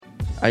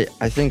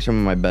I think some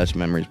of my best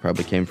memories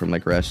probably came from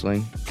like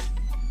wrestling,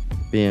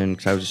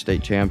 because I was a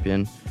state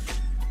champion.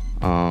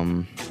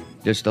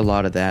 Just a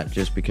lot of that,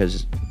 just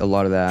because a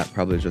lot of that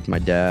probably was with my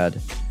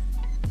dad.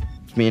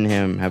 Me and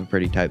him have a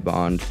pretty tight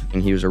bond,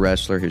 and he was a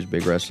wrestler. He was a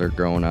big wrestler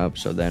growing up,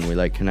 so then we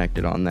like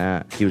connected on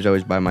that. He was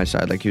always by my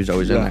side, like he was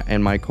always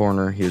in my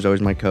corner. He was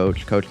always my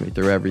coached me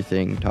through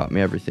everything, taught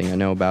me everything I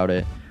know about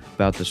it,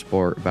 about the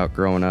sport, about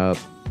growing up,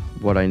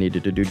 what I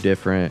needed to do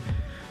different.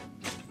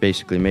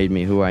 Basically made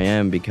me who I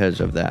am because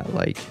of that,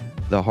 like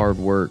the hard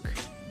work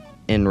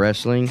in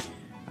wrestling.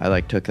 I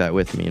like took that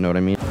with me, you know what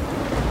I mean?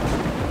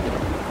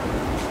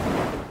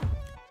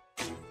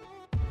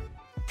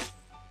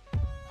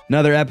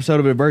 Another episode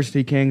of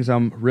Adversity Kings.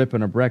 I'm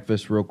ripping a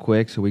breakfast real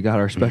quick. So we got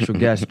our special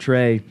guest,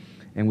 Trey,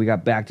 and we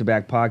got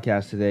back-to-back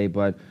podcasts today.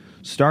 But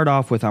start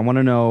off with, I want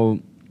to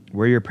know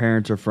where your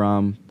parents are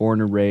from,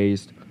 born and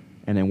raised,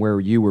 and then where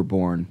you were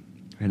born.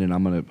 And then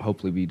I'm going to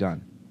hopefully be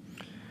done.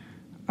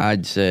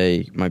 I'd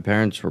say my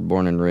parents were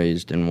born and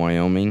raised in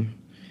Wyoming,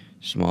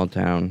 small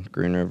town,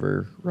 Green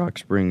River, Rock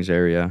Springs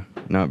area.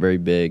 Not very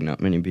big, not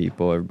many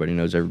people. Everybody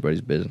knows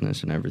everybody's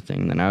business and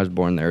everything. Then I was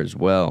born there as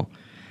well.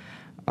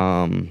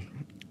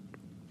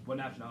 What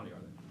nationality are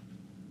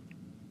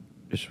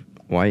they? Just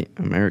white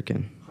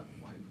American.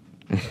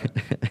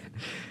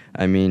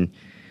 I mean,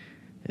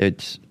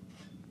 it's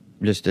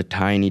just a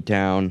tiny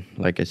town.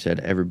 Like I said,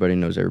 everybody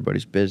knows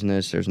everybody's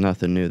business. There's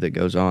nothing new that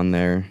goes on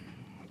there.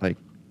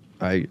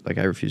 I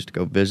refuse to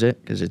go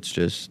visit because it's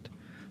just,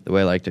 the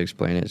way I like to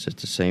explain it is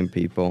it's the same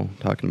people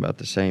talking about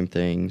the same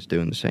things,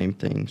 doing the same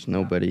things.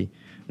 Nobody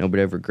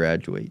ever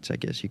graduates, I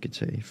guess you could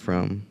say,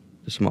 from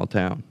the small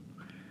town.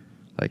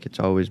 Like, it's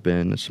always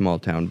been a small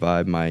town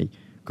vibe. My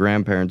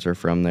grandparents are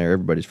from there.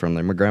 Everybody's from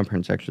there. My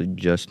grandparents actually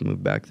just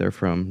moved back there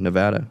from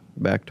Nevada,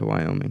 back to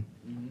Wyoming.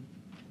 Mm-hmm.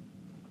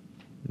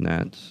 And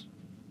that's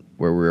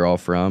where we were all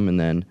from. And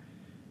then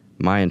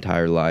my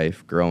entire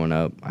life growing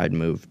up, I'd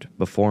moved.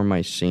 Before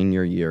my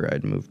senior year,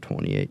 I'd moved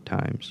 28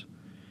 times.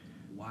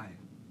 Why?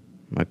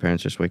 My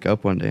parents just wake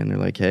up one day and they're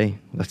like, hey,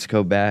 let's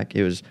go back.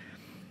 It was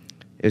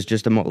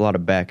just a lot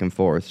of back and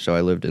forth. So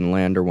I lived in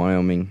Lander,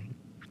 Wyoming,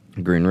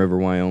 Green River,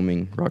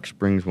 Wyoming, Rock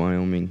Springs,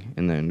 Wyoming,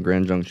 and then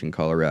Grand Junction,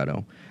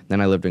 Colorado. Then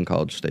I lived in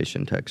College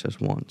Station, Texas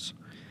once.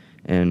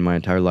 And my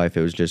entire life,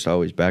 it was just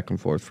always back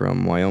and forth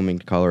from Wyoming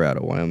to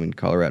Colorado, Wyoming to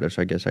Colorado.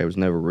 So I guess I was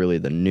never really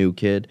the new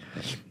kid.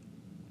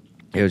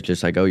 It was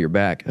just like, oh, you're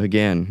back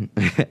again.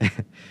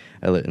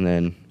 And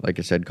then, like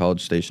I said,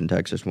 College Station,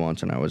 Texas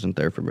once, and I wasn't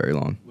there for very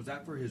long. Was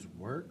that for his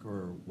work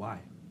or why?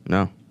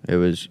 No, it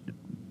was,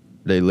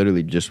 they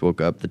literally just woke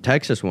up. The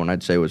Texas one,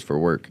 I'd say, was for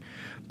work.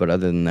 But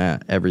other than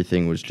that,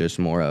 everything was just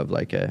more of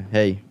like a,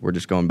 hey, we're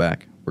just going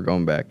back. We're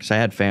going back. Because I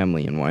had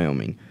family in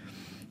Wyoming.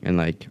 And,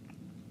 like,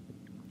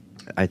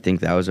 I think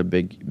that was a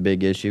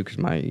big issue because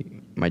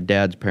my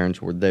dad's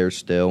parents were there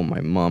still.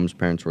 My mom's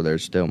parents were there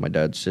still. My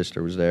dad's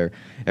sister was there.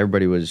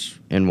 Everybody was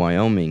in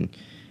Wyoming.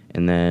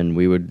 And then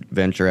we would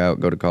venture out,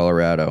 go to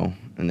Colorado,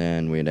 and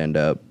then we'd end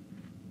up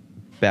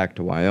back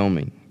to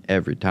Wyoming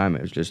every time.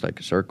 It was just like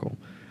a circle.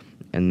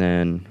 And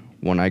then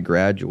when I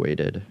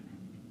graduated,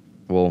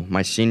 well,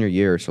 my senior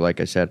year, so like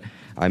I said,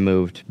 I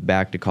moved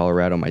back to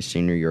Colorado my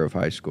senior year of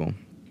high school.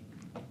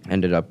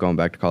 Ended up going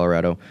back to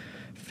Colorado,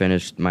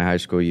 finished my high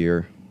school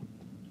year,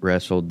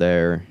 wrestled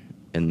there,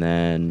 and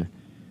then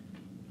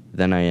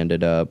I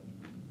ended up,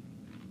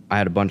 I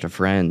had a bunch of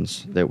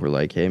friends that were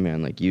like, hey,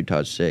 man, like,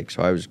 Utah's sick.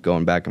 So I was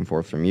going back and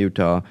forth from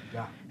Utah,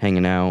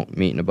 hanging out,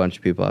 meeting a bunch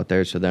of people out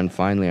there. So then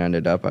finally I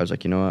ended up, I was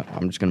like, you know what,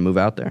 I'm just going to move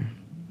out there.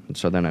 And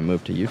so then I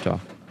moved to Utah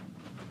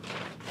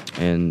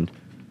and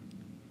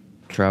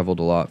traveled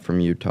a lot from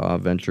Utah,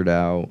 ventured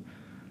out.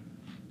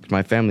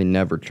 My family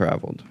never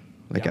traveled.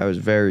 Like, I was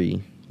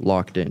very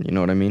locked in, you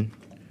know what I mean?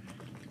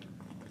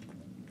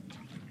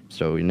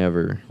 So we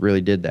never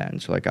really did that.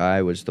 And so, like,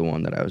 I was the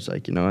one that I was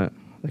like, you know what?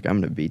 Like,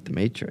 I'm going to beat the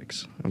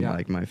Matrix. I'm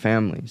like my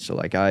family. So,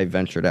 like, I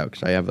ventured out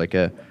because I have, like,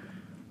 a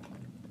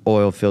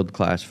oil field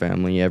class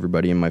family.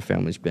 Everybody in my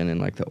family's been in,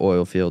 like, the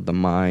oil field, the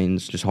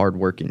mines, just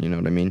hardworking, you know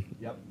what I mean?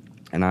 Yep.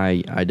 And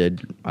I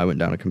went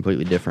down a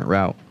completely different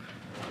route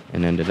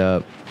and ended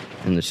up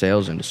in the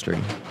sales industry.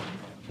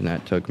 And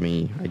that took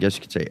me, I guess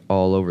you could say,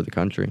 all over the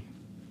country.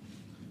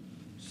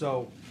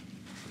 So,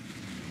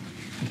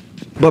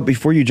 but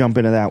before you jump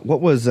into that, what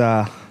was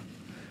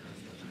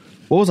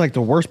like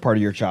the worst part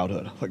of your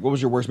childhood? Like, what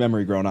was your worst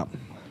memory growing up?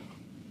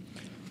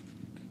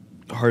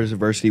 Hardest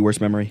adversity, worst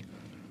memory?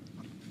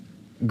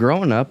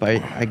 Growing up,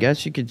 I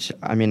guess you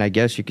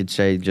could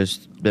say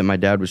just that my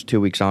dad was 2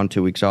 weeks on,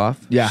 2 weeks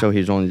off. Yeah. So he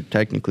was only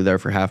technically there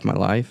for half my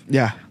life.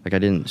 Yeah. Like, I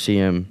didn't see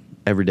him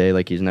every day.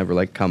 Like, he's never,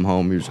 like, come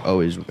home. He was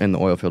always in the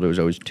oil field. It was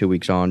always 2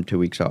 weeks on, 2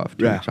 weeks off,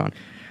 2 weeks on.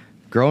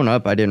 Growing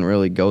up, I didn't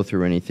really go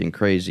through anything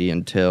crazy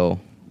until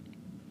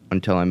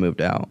I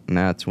moved out. And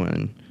that's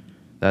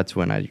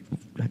when I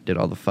did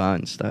all the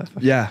fun stuff.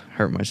 Yeah.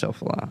 Hurt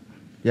myself a lot.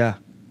 Yeah.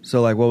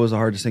 So, like, what was the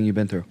hardest thing you've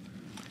been through?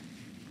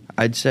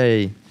 I'd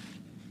say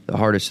the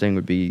hardest thing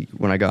would be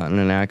when I got in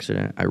an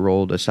accident. I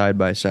rolled a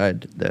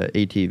side-by-side, the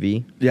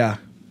ATV. Yeah.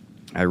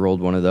 I rolled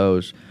one of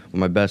those. Well,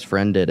 my best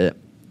friend did it,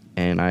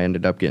 and I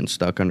ended up getting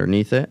stuck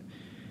underneath it,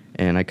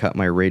 and I cut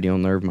my radial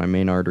nerve, my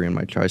main artery, and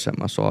my tricep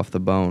muscle off the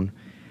bone.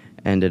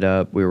 Ended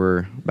up, we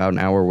were about an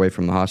hour away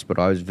from the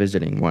hospital. I was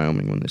visiting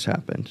Wyoming when this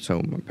happened,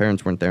 so my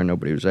parents weren't there,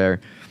 nobody was there,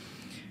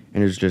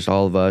 and it was just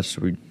all of us.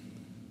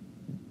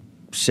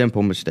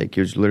 Simple mistake.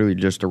 It was literally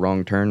just a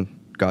wrong turn.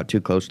 Got too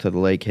close to the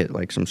lake, hit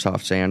like some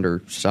soft sand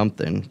or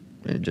something,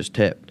 and it just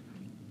tipped.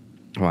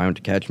 Well, I went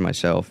to catch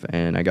myself,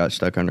 and I got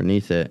stuck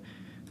underneath it.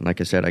 And like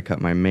I said, I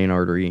cut my main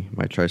artery,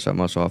 my tricep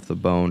muscle off the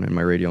bone, and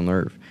my radial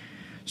nerve.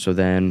 So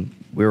then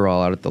we were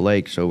all out at the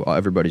lake, so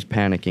everybody's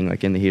panicking,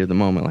 like in the heat of the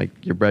moment, like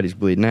your buddy's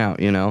bleeding out,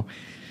 you know?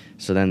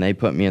 So then they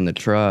put me in the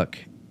truck,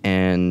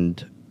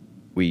 and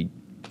we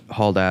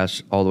hauled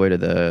ass all the way to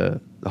the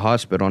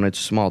hospital, and it's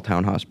a small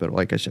town hospital.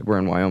 Like I said, we're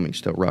in Wyoming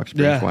still, Rock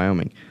Springs,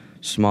 Wyoming.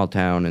 Small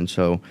town, and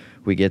so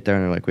we get there,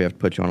 and they're like, we have to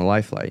put you on a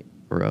life flight,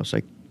 or else,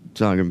 like, it's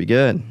not going to be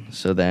good.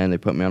 So then they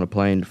put me on a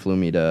plane, flew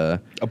me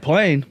to... A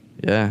plane?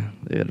 Yeah,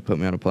 they had to put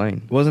me on a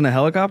plane. Wasn't a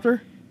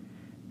helicopter?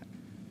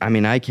 I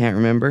mean, I can't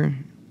remember.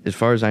 As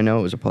far as I know,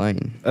 it was a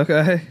plane.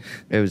 Okay.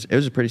 It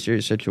was a pretty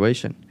serious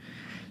situation.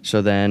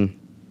 So then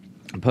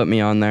put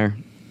me on there,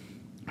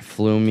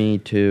 flew me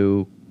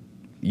to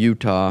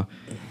Utah,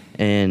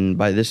 and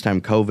by this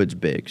time COVID's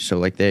big. So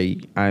like I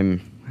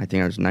think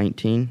I was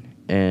 19,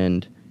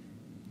 and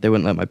they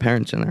wouldn't let my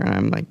parents in there. And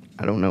I'm like,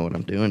 I don't know what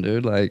I'm doing,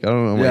 dude. Like, I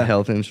don't know my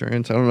health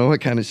insurance. I don't know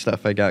what kind of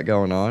stuff I got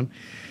going on.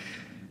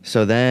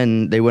 So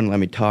then they wouldn't let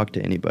me talk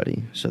to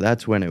anybody. So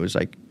that's when it was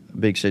like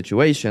big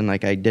situation.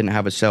 Like, I didn't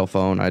have a cell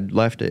phone. I'd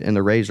left it in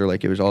the razor.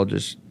 Like, it was all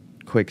just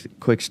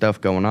quick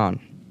stuff going on.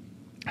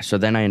 So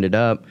then I ended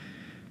up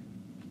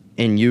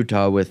in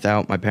Utah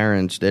without my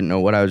parents. Didn't know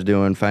what I was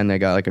doing. Finally, I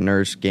got like a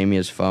nurse, gave me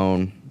his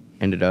phone.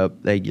 Ended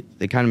up, they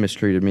kind of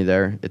mistreated me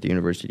there at the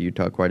University of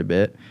Utah quite a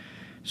bit.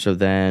 So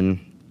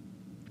then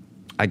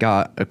I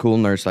got a cool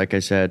nurse, like I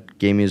said,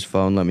 gave me his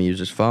phone, let me use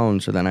his phone.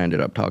 So then I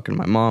ended up talking to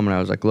my mom, and I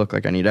was like, look,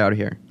 like, I need out of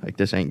here. Like,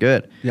 this ain't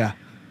good. Yeah.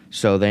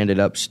 So they ended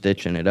up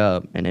stitching it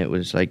up, and it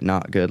was, like,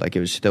 not good. Like, it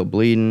was still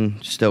bleeding,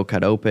 still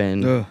cut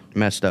open,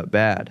 messed up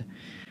bad.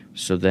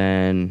 So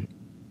then,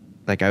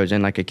 like, I was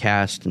in, like, a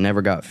cast,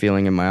 never got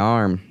feeling in my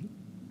arm,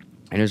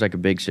 and it was, like, a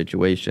big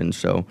situation.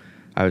 So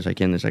I was,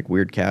 like, in this, like,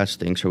 weird cast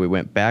thing. So we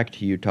went back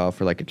to Utah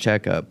for, like, a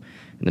checkup,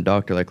 and the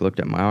doctor, like, looked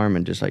at my arm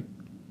and just, like,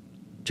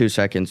 2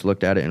 seconds,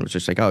 looked at it, and was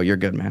just like, oh, you're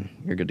good, man.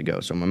 You're good to go.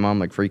 So my mom,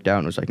 like, freaked out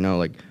and was like, no,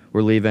 like,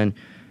 we're leaving.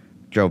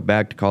 Drove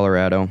back to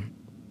Colorado.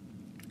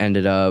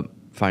 Ended up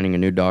finding a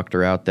new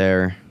doctor out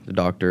there. The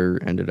doctor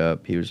ended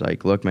up, he was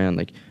like, look, man,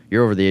 like,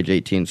 you're over the age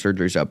 18.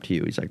 Surgery's up to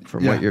you. He's like,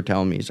 from what you're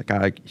telling me, he's like,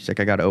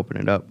 I got to open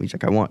it up. He's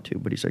like, I want to.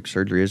 But he's like,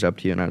 surgery is up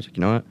to you. And I was like,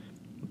 you know what?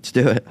 Let's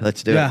do it.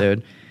 Let's do it,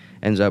 dude.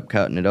 Ends up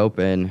cutting it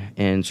open,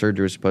 and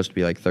surgery was supposed to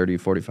be like 30,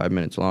 45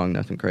 minutes long,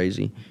 nothing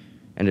crazy.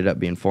 Ended up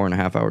being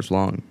 4.5 hours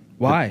long.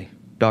 Why?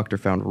 Doctor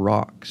found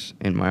rocks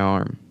in my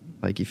arm.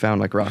 Like, he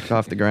found, like, rocks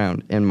off the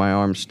ground in my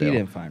arm still. He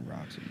didn't find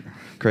rocks in your arm.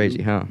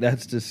 Crazy, huh?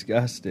 That's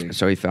disgusting.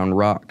 So he found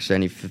rocks,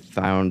 and he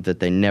found that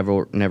they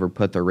never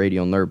put the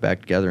radial nerve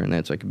back together, and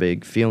that's, like, a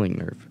big feeling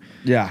nerve.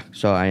 Yeah.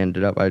 So I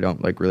ended up, I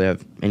don't, like, really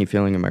have any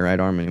feeling in my right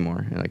arm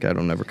anymore. And, like, I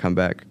don't ever come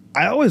back.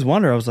 I always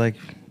wonder, I was like,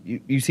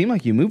 you seem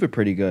like you move it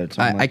pretty good.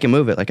 So I can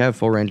move it. Like, I have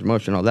full range of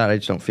motion, all that. I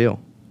just don't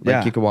feel.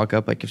 Like, you could walk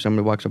up, like, if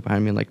somebody walks up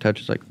behind me and, like,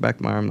 touches, like, the back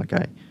of my arm, like,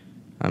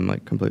 I'm,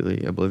 like,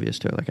 completely oblivious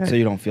to it. Like, so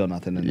you don't feel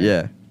nothing in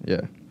there? Yeah.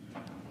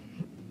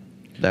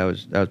 That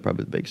was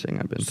probably the biggest thing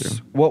I've been through.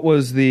 What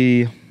was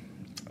the,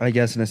 I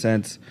guess in a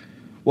sense,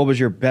 what was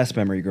your best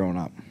memory growing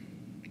up?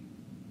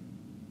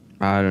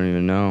 I don't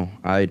even know.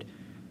 I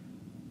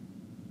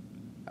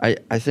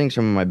think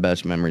some of my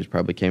best memories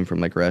probably came from,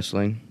 like,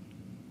 wrestling,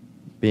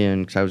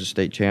 because I was a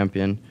state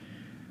champion.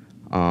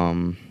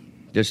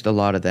 Just a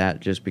lot of that,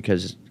 just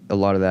because a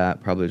lot of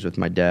that probably was with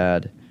my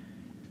dad.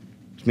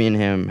 Me and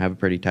him have a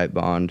pretty tight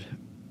bond.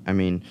 I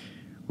mean,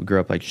 we grew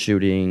up, like,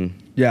 shooting,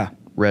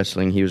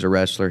 wrestling. He was a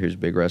wrestler. He was a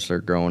big wrestler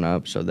growing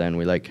up. So then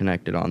we, like,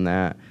 connected on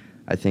that.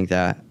 I think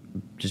that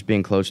just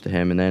being close to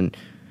him. And then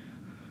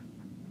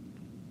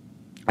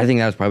I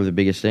think that was probably the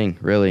biggest thing,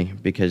 really,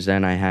 because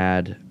then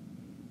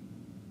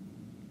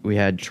we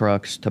had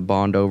trucks to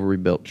bond over. We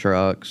built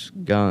trucks,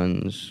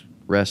 guns,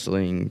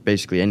 wrestling,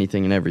 basically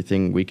anything and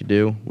everything we could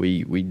do.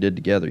 We did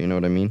together, you know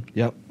what I mean?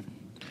 Yep.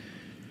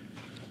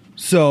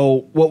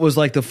 So, what was,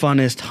 like, the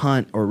funnest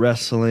hunt or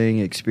wrestling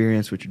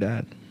experience with your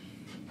dad?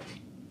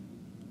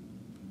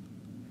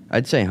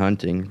 I'd say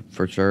hunting,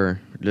 for sure,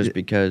 just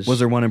because... Was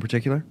there one in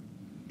particular?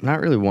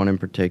 Not really one in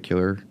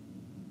particular.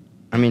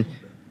 I mean,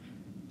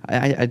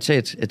 I'd say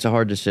it's a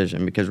hard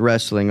decision, because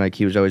wrestling, like,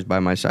 he was always by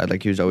my side.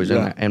 Like, he was always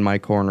in my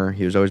corner.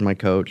 He was always my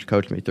coach,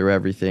 coached me through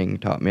everything,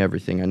 taught me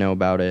everything I know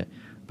about it,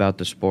 about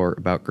the sport,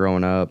 about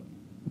growing up,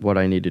 what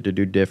I needed to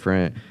do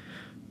different.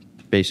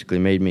 Basically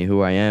made me who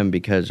I am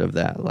because of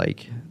that.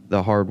 Like,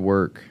 the hard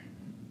work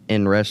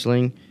in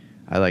wrestling,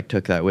 I, like,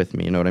 took that with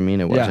me, you know what I mean?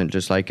 It wasn't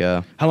just like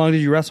a... How long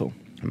did you wrestle?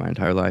 My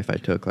entire life, I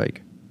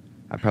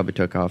probably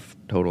took off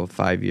total of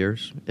 5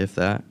 years, if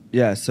that.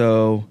 Yeah,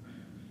 so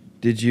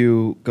Did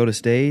you go to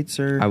states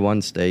or? I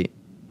won state.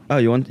 Oh,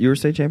 you were a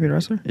state champion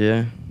wrestler?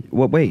 Yeah.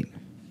 What weight?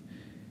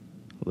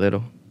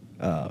 Little.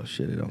 Oh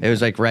shit! It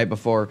was like right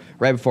before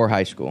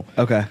high school.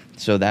 Okay.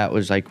 So that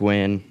was like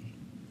when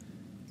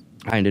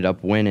I ended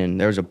up winning.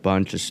 There was a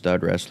bunch of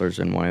stud wrestlers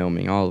in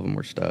Wyoming. All of them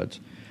were studs.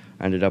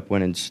 I ended up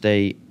winning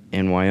state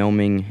in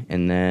Wyoming,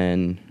 and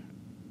then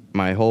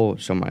my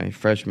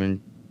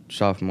freshman,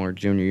 sophomore,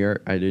 junior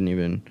year, I didn't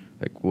even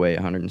weigh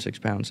 106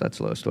 pounds. That's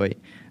the lowest weight.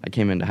 I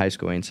came into high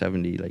school weighing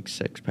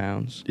 6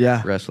 pounds.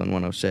 Yeah. Wrestling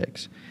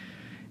 106.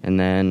 And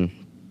then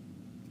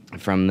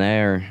from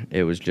there,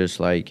 it was just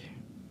like,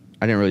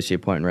 I didn't really see a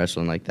point in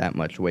wrestling that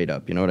much weight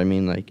up. You know what I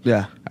mean?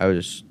 Yeah. I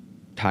was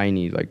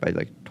tiny, by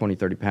 20,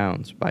 30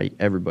 pounds by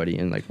everybody,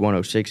 and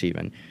 106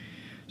 even.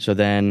 So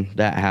then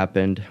that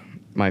happened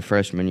my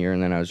freshman year,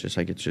 and then I was just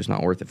it's just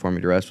not worth it for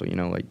me to wrestle,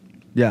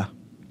 Yeah.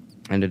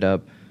 Ended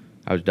up,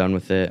 I was done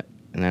with it,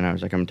 and then I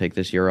was I'm going to take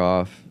this year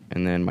off.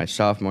 And then my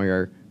sophomore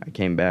year, I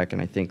came back,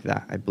 and I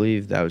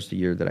believe that was the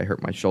year that I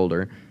hurt my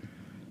shoulder.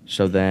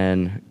 So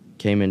then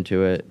came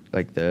into it,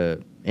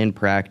 in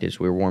practice,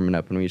 we were warming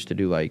up, and we used to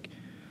do,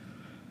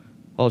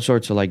 all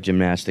sorts of,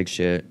 gymnastics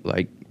shit,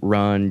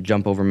 run,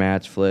 jump over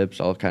mats, flips,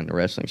 all kind of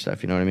wrestling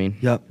stuff, you know what I mean?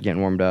 Yep.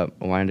 Getting warmed up.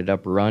 Well, I ended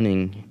up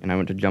running, and I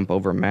went to jump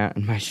over a mat,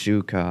 and my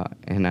shoe caught,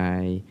 and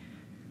I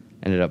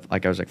ended up, I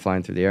was,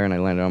 flying through the air, and I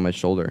landed on my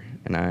shoulder,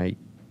 and I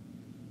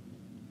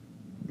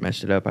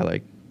messed it up.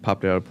 I,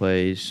 popped it out of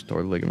place,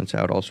 tore the ligaments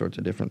out, all sorts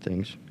of different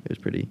things. It was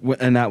pretty...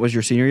 And that was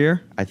your senior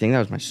year? I think that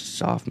was my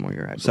sophomore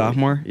year, I believe.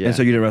 Sophomore? Yeah. And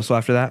so you didn't wrestle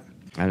after that?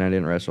 And I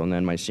didn't wrestle. And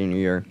then my senior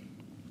year,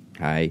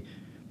 I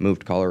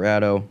moved to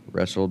Colorado,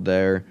 wrestled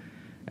there.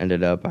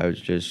 Ended up, I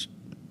was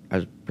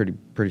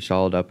pretty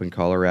solid up in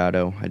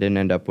Colorado. I didn't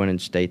end up winning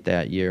state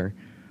that year,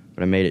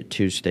 but I made it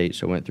to state,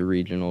 so went through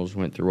regionals,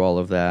 went through all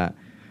of that.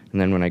 And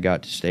then when I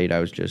got to state,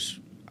 I was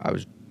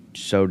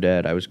so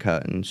dead. I was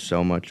cutting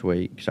so much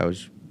weight because I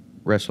was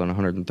wrestling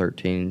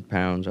 113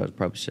 pounds. I was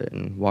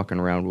probably walking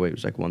around weight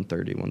was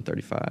 130,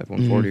 135,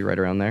 140, right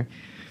around there.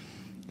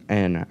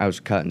 And I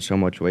was cutting so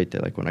much weight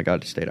that when I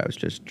got to state, I was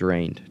just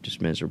drained,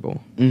 just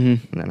miserable.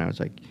 Mm-hmm. And then I was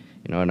you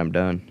know what, I'm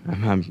done.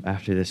 I'm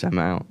after this, I'm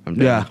out. I'm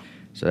done. Yeah.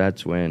 So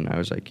that's when I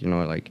was you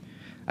know what,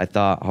 I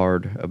thought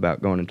hard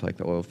about going into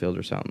the oil field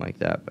or something like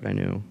that, but I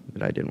knew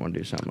that I didn't want to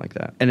do something like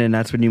that. And then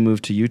that's when you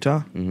moved to Utah?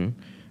 Mm-hmm.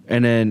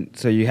 And then,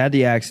 so you had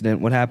the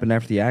accident. What happened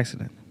after the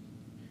accident?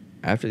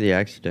 After the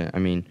accident,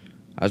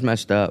 I was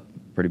messed up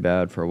pretty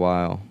bad for a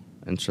while.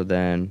 And so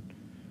then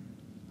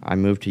I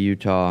moved to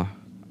Utah.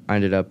 I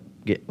ended up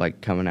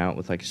coming out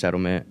with a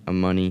settlement of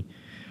money.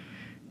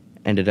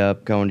 Ended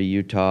up going to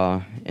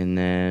Utah, and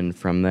then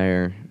from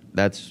there,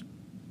 that's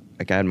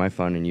I had my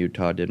fun in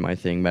Utah, did my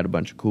thing, met a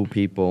bunch of cool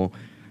people,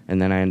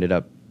 and then I ended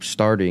up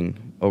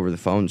starting over the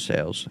phone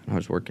sales. I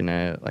was working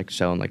at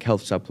selling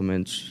health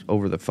supplements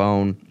over the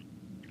phone.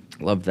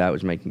 Loved that,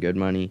 was making good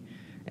money.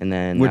 And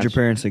then What'd your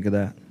parents think of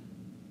that?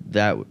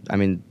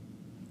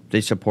 They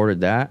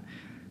supported that.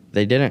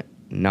 They didn't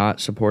not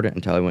support it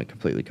until I went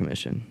completely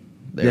commission.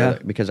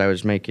 Because I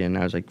was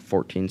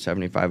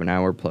 $14.75 an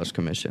hour plus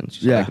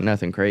commissions. So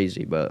nothing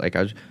crazy, but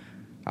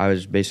I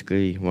was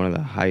basically one of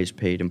the highest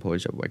paid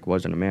employees that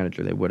wasn't a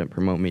manager. They wouldn't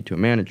promote me to a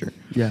manager.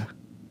 Yeah.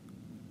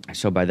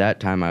 So by that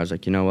time I was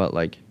you know what,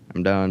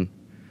 I'm done.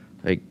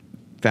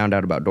 Found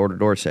out about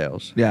door-to-door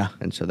sales. Yeah.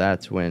 And so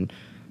that's when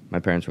my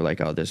parents were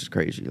oh, this is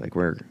crazy.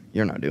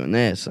 You're not doing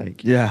this.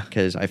 Yeah.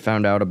 Because I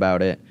found out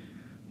about it,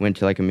 went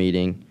to a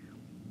meeting,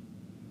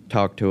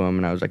 talked to him,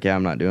 and I was yeah,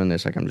 I'm not doing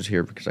this. I'm just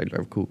here because I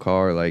drive a cool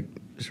car,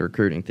 it's a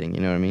recruiting thing,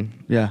 you know what I mean?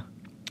 Yeah.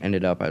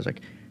 Ended up, I was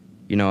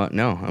you know what?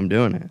 No, I'm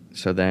doing it.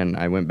 So then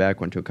I went back,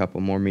 went to a couple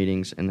more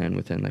meetings, and then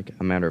within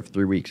a matter of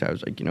 3 weeks, I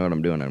was you know what,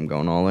 I'm doing it. I'm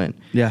going all in.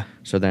 Yeah.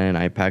 So then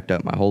I packed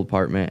up my whole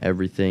apartment,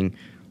 everything,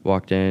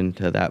 walked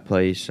into that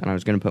place, and I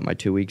was going to put my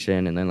 2 weeks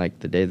in, and then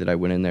the day that I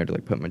went in there to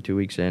put my 2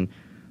 weeks in,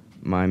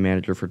 my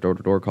manager for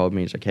door-to-door called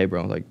me. He's hey,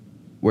 bro,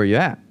 where you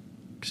at?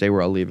 Because they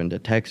were all leaving to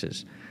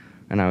Texas.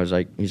 And I was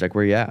he's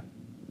where you at?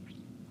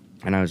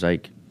 And I was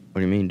what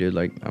do you mean, dude?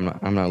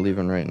 I'm not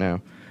leaving right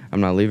now.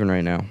 I'm not leaving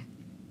right now.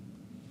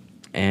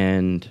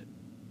 And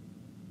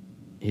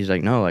he's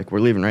no, we're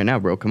leaving right now,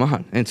 bro. Come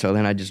on. And so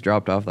then I just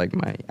dropped off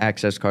my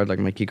access card,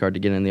 my key card to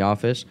get in the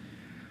office,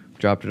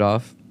 dropped it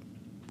off,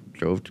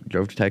 drove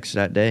to Texas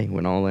that day,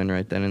 went all in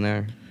right then and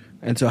there.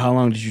 And so how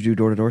long did you do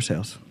door-to-door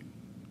sales?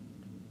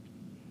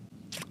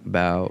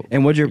 About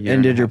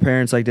did your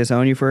parents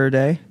disown you for a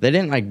day? They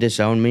didn't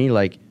disown me.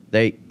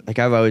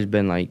 I've always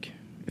been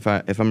if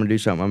I'm gonna do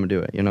something, I'm gonna do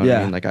it. You know what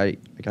I mean?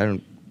 I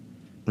don't.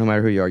 No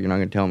matter who you are, you're not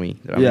gonna tell me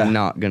that I'm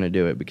not gonna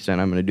do it, because then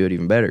I'm gonna do it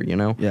even better. You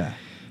know? Yeah.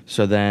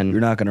 So then you're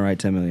not gonna write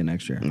 $10 million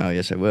next year. No,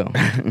 yes I will.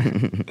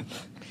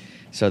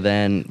 So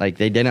then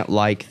they didn't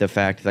like the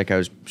fact that I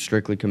was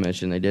strictly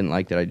commissioned. They didn't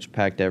like that I just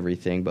packed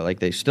everything, but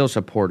they still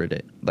supported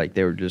it.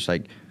 They were just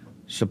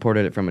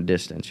supported it from a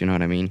distance. You know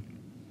what I mean?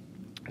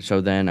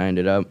 So then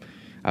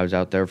I was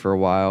out there for a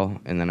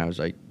while, and then I was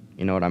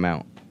you know what, I'm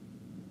out.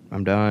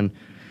 I'm done.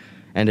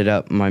 Ended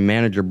up, my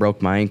manager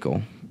broke my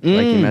ankle,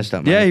 Like he messed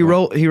up my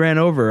ankle. He ran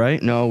over,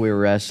 right? No, we were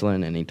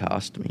wrestling and he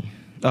tossed me.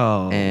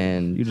 Oh,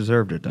 and you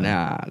deserved it, then.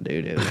 Nah,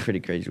 dude, it was pretty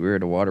crazy. We were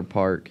at a water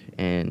park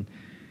and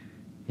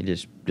he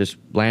just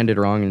landed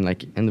wrong, and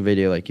like in the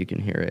video, like you can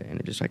hear it and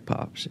it just like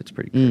pops. It's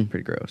pretty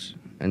gross.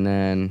 And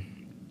then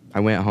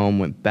I went home,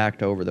 went back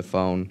to over the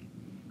phone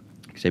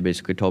because they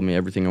basically told me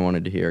everything I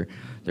wanted to hear.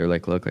 They're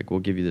like, look, like we'll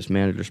give you this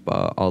manager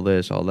spot, all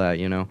this, all that,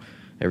 you know,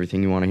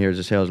 everything you want to hear as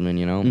a salesman,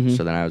 you know.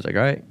 So then I was like,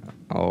 all right,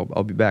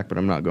 I'll be back, but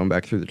I'm not going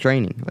back through the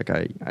training. Like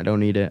I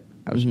don't need it.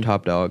 I was a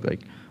top dog.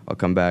 Like I'll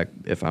come back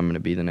if I'm going to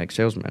be the next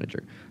sales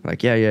manager. I'm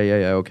like, yeah,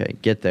 okay.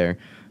 Get there.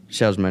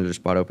 Sales manager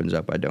spot opens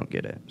up. I don't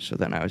get it. So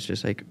then I was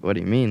just like, what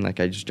do you mean? Like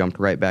I just jumped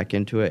right back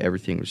into it.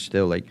 Everything was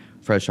still like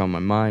fresh on my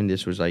mind.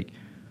 This was like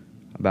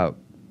about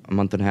a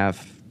month and a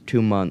half,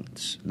 2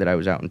 months that I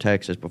was out in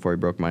Texas before he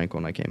broke my ankle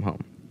and I came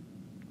home.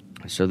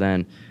 So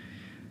then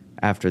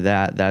after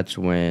that, that's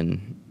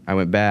when I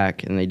went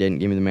back and they didn't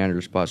give me the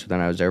manager spot. So then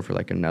I was there for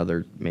like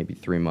another maybe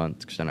 3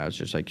 months because then I was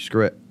just like,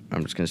 screw it.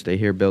 I'm just going to stay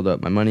here, build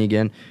up my money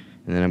again,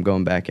 and then I'm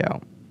going back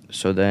out.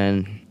 So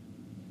then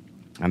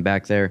I'm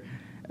back there.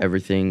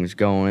 Everything's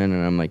going,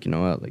 and I'm like, you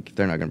know what? Like, if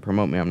they're not going to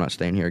promote me, I'm not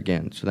staying here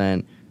again. So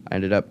then I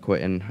ended up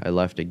quitting. I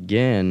left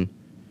again,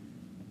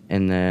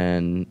 and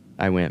then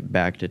I went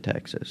back to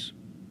Texas.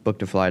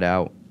 Booked a flight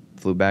out,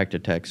 flew back to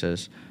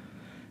Texas,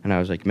 and I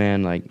was like,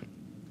 man, like,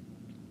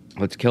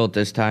 let's kill it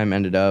this time.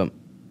 Ended up,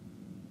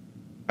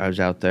 I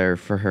was out there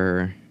for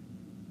her.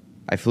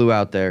 I flew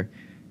out there.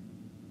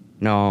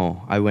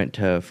 No, I went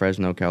to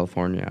Fresno,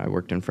 California. I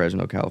worked in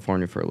Fresno,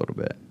 California for a little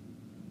bit.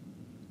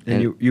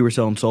 And you were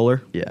selling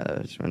solar? Yeah,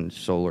 that's when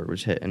solar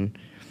was hitting.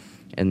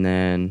 And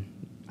then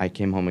I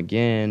came home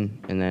again,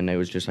 and then it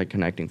was just like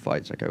connecting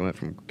flights. Like I went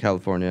from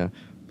California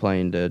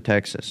plane to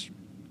Texas.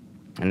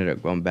 I ended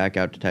up going back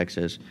out to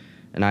Texas,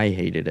 and I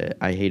hated it.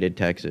 I hated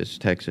Texas.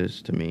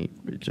 Texas, to me,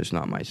 it's just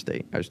not my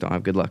state. I just don't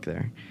have good luck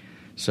there.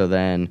 So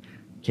then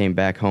came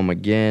back home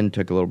again,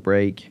 took a little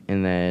break,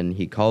 and then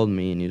he called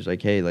me, and he was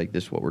like, hey, like,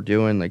 this is what we're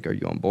doing. Like, are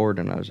you on board?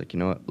 And I was like, you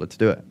know what? Let's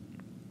do it.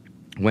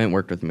 Went,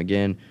 worked with him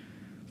again.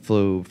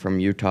 Flew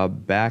from Utah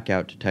back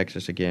out to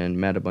Texas again,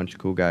 met a bunch of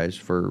cool guys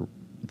for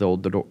the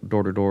old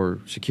door-to-door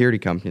security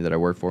company that I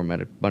worked for,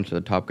 met a bunch of the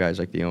top guys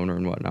like the owner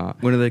and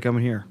whatnot. When are they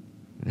coming here?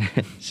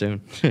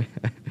 Soon.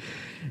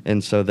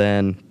 And so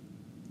then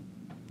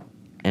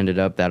ended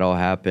up that all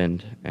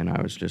happened, and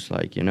I was just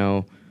like, you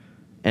know,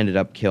 ended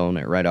up killing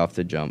it right off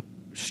the jump.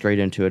 Straight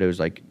into it. It was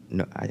like,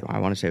 no, I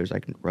want to say it was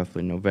like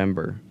roughly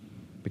November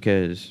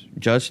because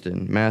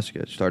Justin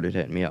Masca started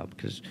hitting me up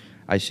because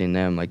I seen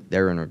them, like,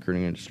 they're in the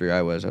recruiting industry.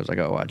 I was like,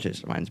 oh, watch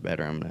this. Mine's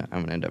better. I'm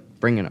gonna end up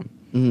bringing them.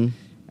 Mm-hmm.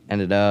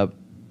 Ended up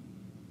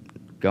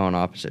going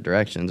opposite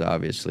directions,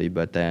 obviously,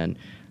 but then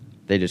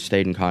they just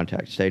stayed in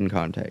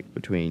contact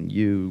between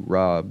you,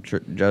 Rob,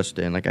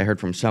 Justin. Like, I heard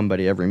from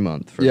somebody every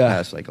month for the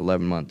past, like,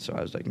 11 months. So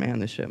I was like, man,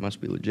 this shit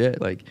must be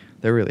legit. Like,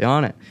 they're really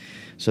on it.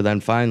 So then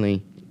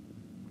finally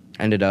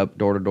ended up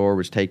door-to-door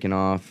was taking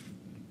off,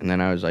 and then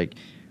I was like,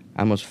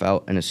 I almost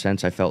felt, in a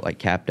sense, I felt like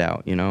capped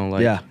out, you know?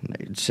 Like,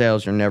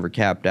 sales are never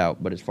capped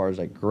out, but as far as,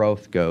 like,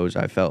 growth goes,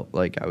 I felt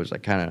like I was,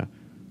 like, kind of,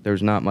 there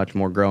was not much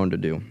more growing to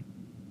do.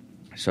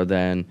 So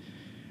then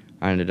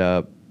I ended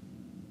up,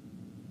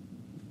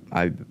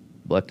 I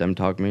let them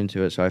talk me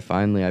into it, so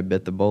I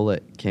bit the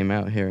bullet, came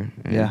out here.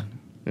 And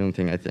the only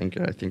thing I think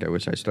I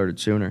wish I started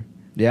sooner.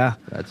 Yeah.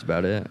 That's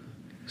about it.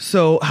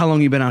 So how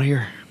long you been out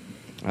here?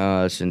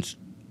 Since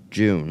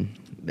June.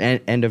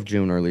 End of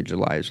June, early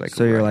July is like,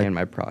 so you're like in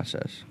my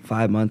process.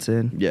 5 months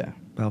in? Yeah.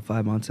 About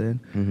 5 months in?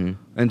 Mm-hmm.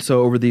 And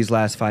so over these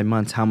last 5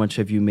 months, how much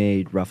have you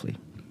made roughly?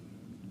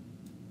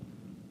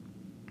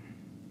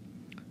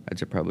 I'd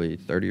say probably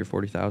 30 or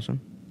 40,000.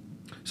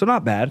 So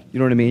not bad. You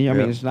know what I mean? I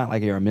mean, it's not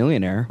like you're a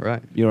millionaire.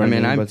 Right. You know what I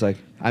mean? But it's like,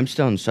 I'm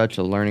still in such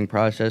a learning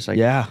process. Like,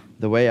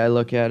 the way I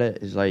look at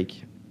it is like,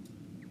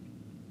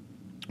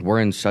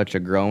 we're in such a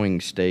growing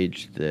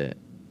stage that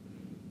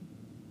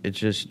it's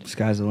just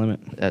sky's the limit.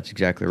 That's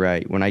exactly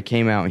right. When I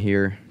came out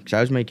here, because I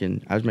was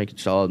making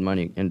solid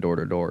money in door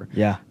to door.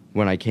 Yeah.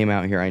 When I came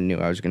out here, I knew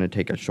I was going to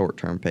take a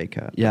short-term pay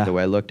cut. Yeah. But the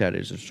way I looked at it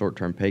is a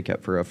short-term pay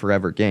cut for a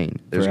forever gain.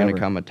 There's going to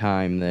come a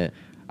time that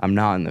I'm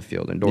not in the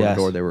field. And door to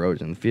door, they were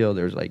always in the field.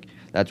 There's like,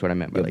 that's what I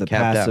meant by like capped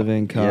out. The passive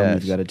income.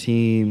 You've got a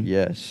team.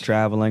 Yes.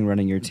 Traveling,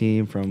 running your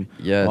team from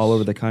all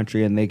over the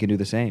country, and they can do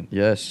the same.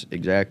 Yes,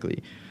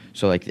 exactly.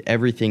 So, like,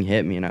 everything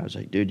hit me, and I was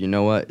like, dude, you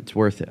know what? It's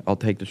worth it. I'll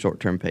take the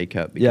short-term pay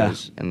cut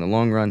because in the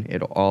long run,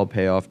 it'll all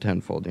pay off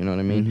tenfold. You know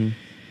what I mean? Mm-hmm.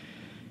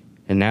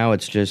 And now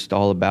it's just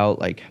all about,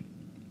 like,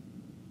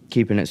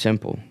 keeping it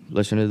simple.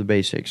 Listen to the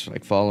basics,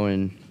 like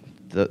following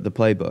the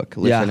playbook,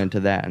 listening to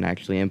that, and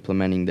actually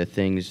implementing the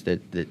things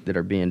that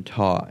are being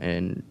taught.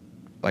 And,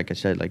 like I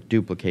said, like,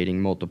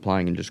 duplicating,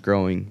 multiplying, and just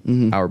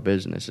growing our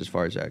business as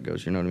far as that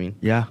goes. You know what I mean?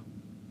 Yeah.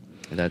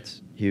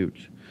 That's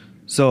huge.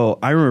 So,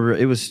 I remember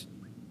it was...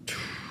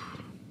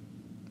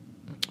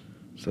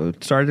 So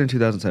it started in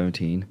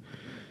 2017.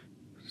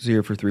 I was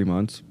here for 3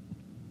 months.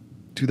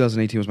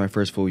 2018 was my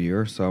first full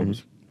year, so I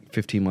was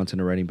 15 months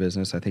into writing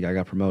business. I think I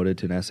got promoted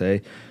to an SA,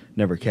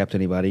 never kept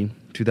anybody.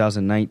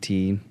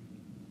 2019,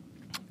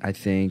 I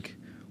think,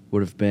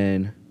 would have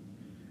been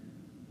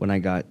when I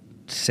got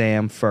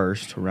Sam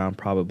first, around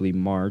probably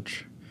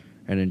March,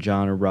 and then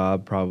John or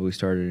Rob probably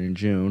started in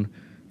June,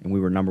 and we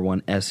were number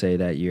one SA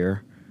that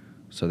year.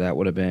 So that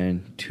would have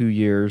been 2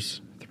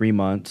 years, 3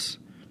 months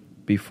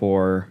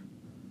before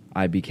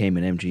I became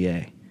an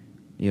MGA.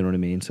 You know what I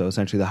mean? So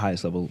essentially the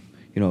highest level,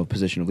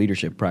 position of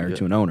leadership prior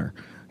to an owner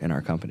in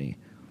our company.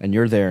 And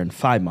you're there in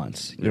 5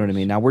 months. You know what I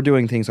mean? Now we're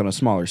doing things on a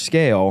smaller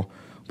scale,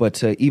 but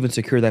to even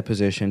secure that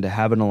position, to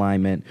have an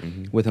alignment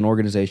with an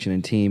organization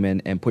and team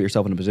and put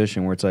yourself in a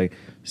position where it's like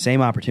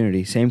same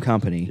opportunity, same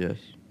company,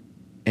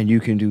 and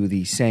you can do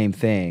the same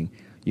thing.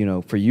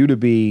 For you to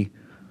be,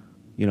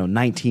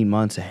 19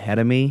 months ahead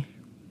of me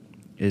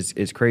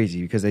is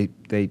crazy, because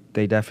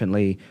they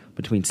definitely,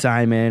 between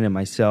Simon and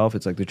myself,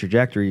 it's like the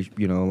trajectory,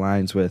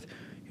 aligns with,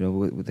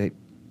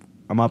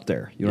 I'm up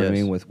there, what I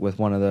mean, with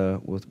one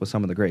of with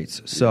some of the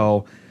greats.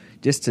 So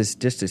just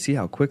to see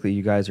how quickly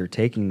you guys are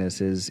taking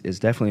this is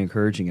definitely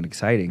encouraging and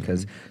exciting,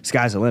 because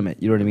sky's the limit.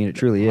 You know what I mean? It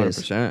truly is.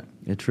 100%.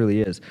 It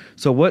truly is.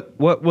 So what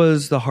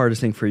was the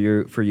hardest thing for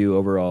you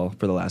overall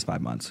for the last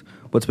 5 months?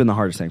 What's been the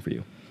hardest thing for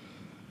you?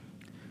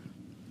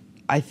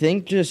 I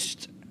think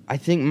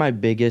my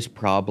biggest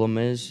problem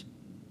is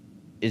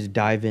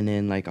diving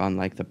in on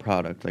the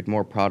product,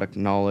 more product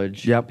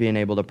knowledge, being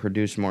able to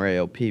produce more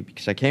AOP,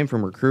 because I came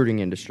from recruiting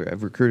industry.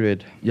 I've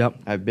recruited.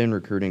 I've been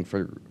recruiting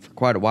for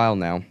quite a while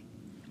now.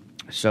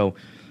 So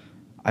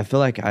I feel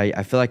like I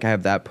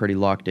have that pretty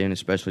locked in,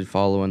 especially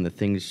following the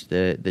things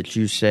that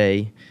you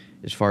say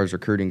as far as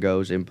recruiting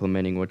goes,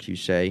 implementing what you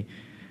say.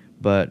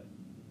 But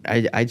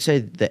I'd say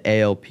the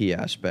ALP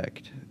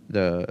aspect,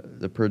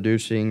 the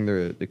producing,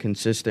 the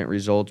consistent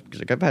results,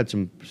 because I've had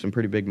some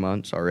pretty big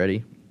months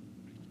already.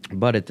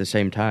 But at the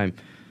same time,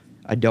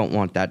 I don't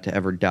want that to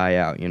ever die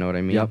out. You know what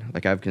I mean?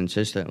 I've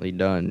consistently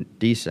done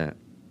decent,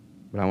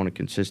 but I want to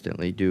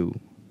consistently do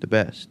the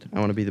best. I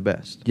want to be the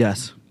best.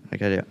 Yes.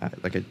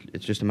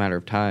 It's just a matter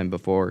of time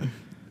before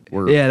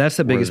that's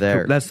the biggest.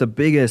 That's the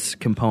biggest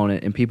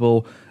component, and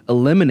people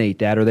eliminate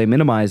that, or they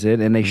minimize it,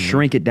 and they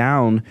shrink it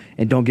down,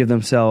 and don't give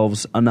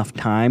themselves enough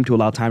time to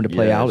allow time to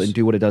play out and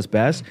do what it does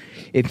best.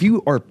 If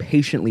you are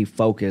patiently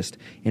focused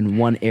in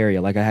one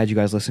area, like I had you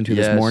guys listen to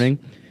this morning,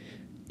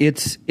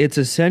 it's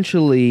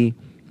essentially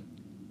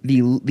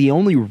the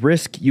only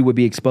risk you would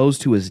be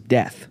exposed to is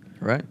death.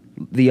 Right.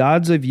 The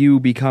odds of you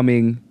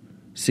becoming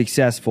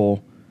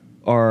successful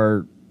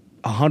are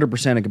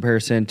 100% in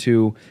comparison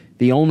to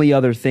the only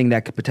other thing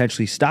that could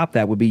potentially stop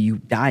that would be you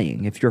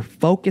dying. If you're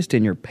focused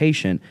and you're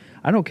patient,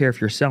 I don't care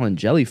if you're selling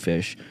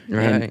jellyfish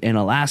in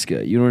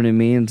Alaska. You know what I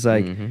mean? It's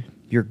like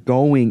you're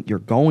going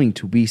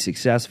to be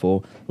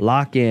successful.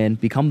 Lock in,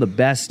 become the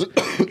best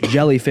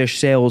jellyfish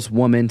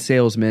salesman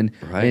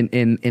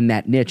in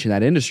that niche, in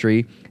that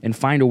industry, and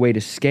find a way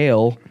to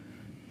scale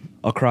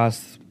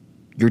across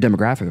your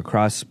demographic,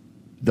 across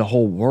the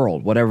whole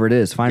world, whatever it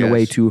is. Find a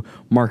way to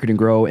market and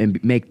grow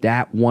and make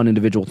that one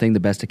individual thing the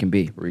best it can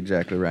be. You're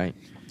exactly right.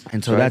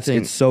 And so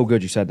it's so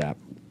good you said that.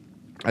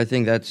 I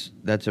think that's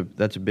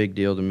a big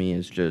deal to me,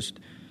 is just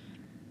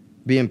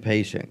being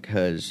patient,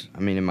 because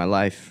in my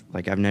life,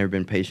 I've never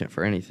been patient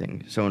for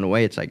anything. So in a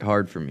way, it's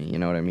hard for me. You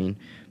know what I mean?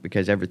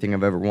 Because everything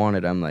I've ever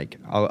wanted, I'm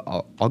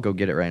I'll go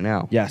get it right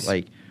now. Yes.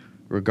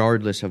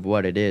 Regardless of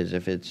what it is,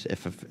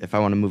 if I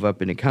want to move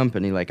up in a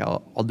company,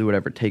 I'll do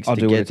whatever it takes to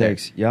get there. I'll do what it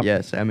takes. Yep.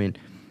 Yes.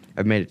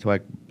 I've made it to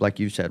like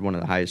you said, one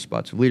of the highest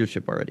spots of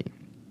leadership already.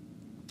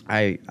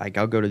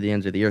 I'll go to the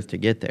ends of the earth to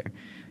get there.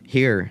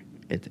 Here,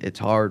 it's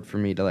hard for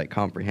me to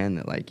comprehend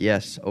that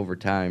yes, over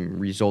time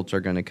results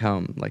are going to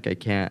come. I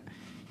can't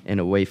in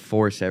a way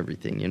force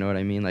everything. You know what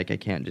I mean? I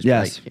can't just be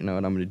I'm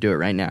going to do it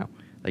right now.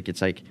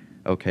 It's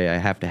okay, I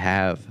have to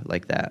have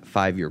that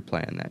 5-year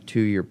plan, that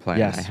 2-year plan.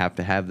 Yes. I have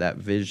to have that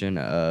vision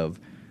of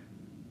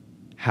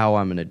how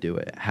I'm going to do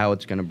it, how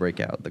it's going to break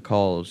out, the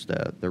calls,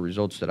 the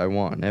results that I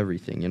want, and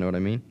everything. You know what I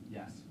mean?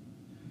 Yes.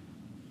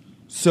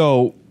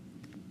 So,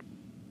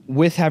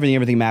 with having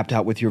everything mapped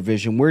out with your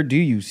vision, where do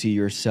you see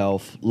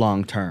yourself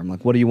long term?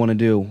 What do you want to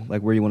do? Where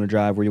do you want to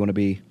drive? Where do you want to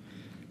be?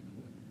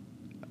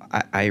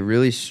 I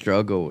really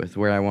struggle with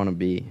where I want to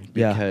be,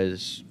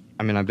 because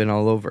I've been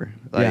all over.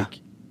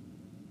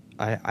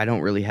 I don't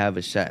really have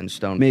a set in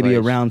stone Maybe place.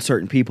 Around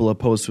certain people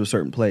opposed to a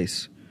certain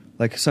place.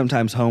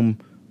 Sometimes home,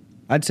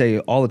 I'd say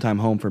all the time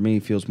home for me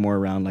feels more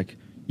around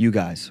you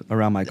guys,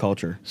 around my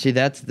culture. See,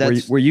 that's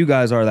where you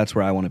guys are, that's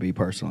where I want to be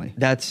personally.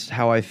 That's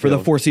how I feel. For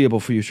the foreseeable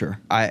future.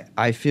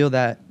 I feel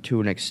that to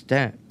an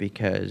extent,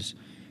 because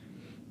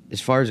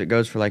as far as it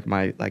goes for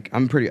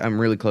I'm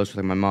really close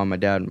with my mom, my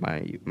dad,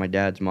 my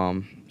dad's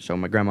mom, so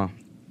my grandma.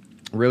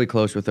 Really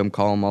close with them,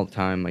 call them all the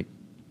time,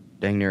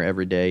 dang near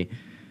every day.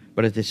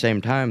 But at the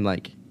same time,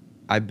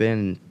 I've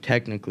been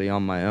technically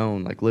on my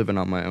own, living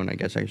on my own, I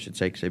guess I should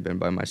say, because they've been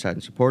by my side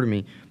and supported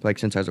me,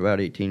 since I was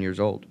about 18 years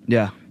old.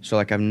 Yeah. So,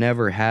 I've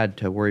never had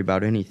to worry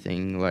about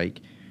anything.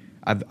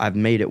 I've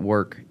made it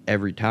work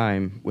every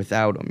time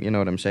without them, you know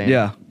what I'm saying?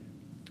 Yeah.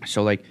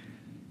 So,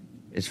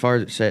 as far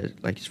as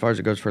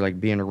it goes for like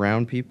being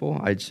around people,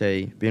 I'd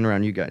say being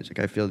around you guys. Like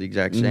I feel the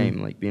exact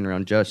same. Like being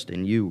around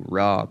Justin, you,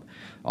 Rob,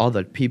 all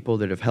the people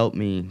that have helped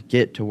me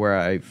get to where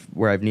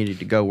I've needed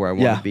to go, where I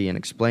want to be, and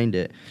explained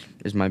it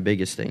is my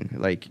biggest thing.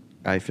 Like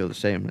I feel the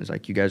same. It's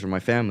like you guys are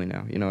my family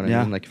now. You know what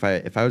I mean? Like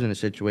if I was in a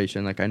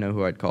situation, like I know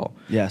who I'd call.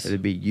 Yes,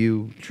 it'd be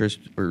you,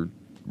 Tristan, or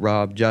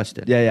Rob,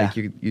 Justin. Yeah.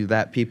 Like you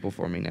that people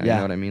for me now. You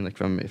know what I mean? Like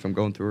if I'm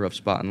going through a rough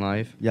spot in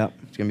life,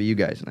 it's gonna be you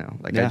guys now.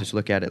 Like I just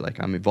look at it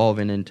like I'm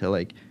evolving into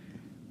like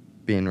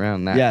being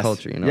around that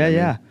culture. You know? What I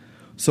mean?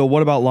 So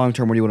what about long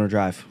term? What do you want to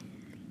drive?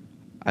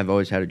 I've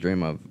always had a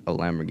dream of a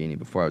Lamborghini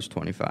before I was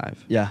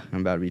 25. Yeah, I'm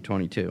about to be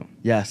 22.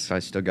 Yes, so I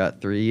still got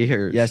 3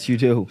 years. Yes, you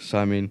do. So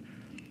I mean,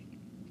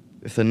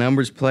 if the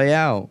numbers play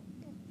out,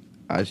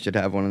 I should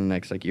have one in the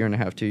next like year and a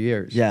half, 2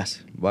 years.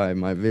 Yes, by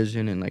my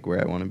vision and like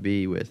where I want to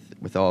be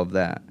with all of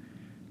that,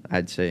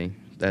 I'd say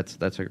that's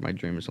like my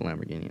dream is a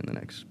Lamborghini in the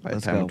next by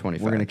the time I'm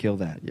 25. We're gonna kill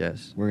that.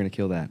 Yes, we're gonna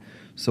kill that.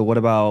 So what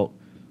about?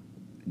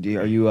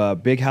 Are you a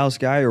big house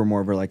guy or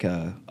more of like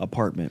a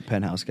apartment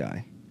penthouse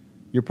guy?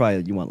 You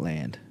want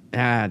land.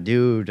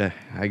 Dude,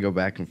 I go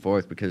back and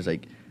forth because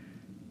like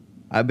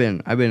I've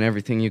been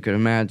everything you could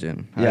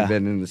imagine. I've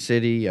been in the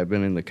city, I've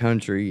been in the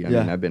country. I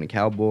mean, I've been a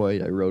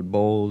cowboy. I rode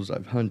bulls.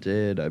 I've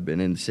hunted. I've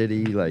been in the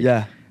city. Like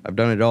I've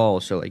done it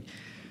all. So like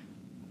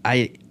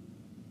I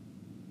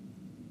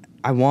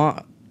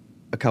want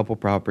a couple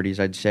properties.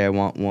 I'd say I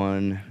want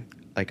one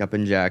like up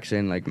in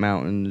Jackson, like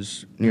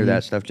mountains near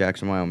that stuff,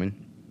 Jackson, Wyoming.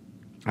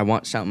 I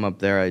want something up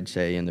there, I'd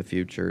say, in the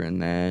future,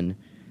 and then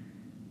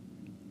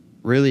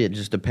really it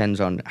just depends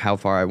on how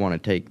far I want to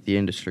take the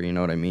industry, you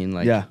know what I mean?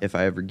 Like if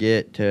I ever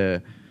get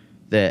to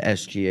the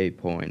SGA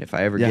point, if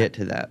I ever get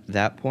to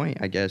that point,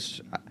 I guess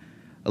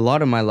a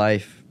lot of my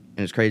life,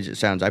 and as crazy as it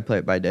sounds, I play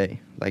it by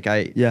day. Like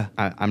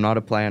I'm not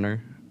a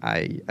planner.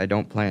 I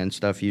don't plan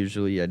stuff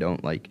usually. I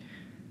don't like.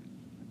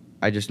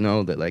 I just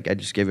know that like I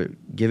just give it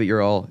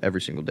your all every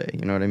single day.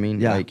 You know what I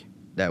mean? Yeah. Like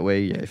that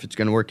way, if it's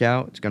gonna work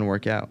out, it's gonna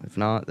work out. If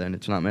not, then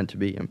it's not meant to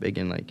be. I'm big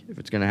in like if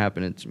it's gonna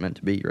happen, it's meant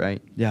to be,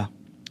 right? Yeah.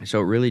 So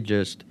it really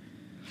just,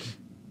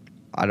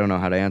 I don't know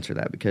how to answer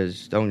that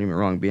because don't get me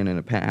wrong, being in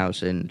a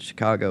penthouse in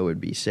Chicago would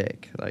be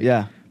sick. Like,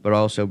 but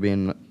also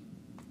being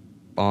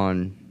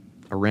on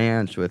a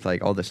ranch with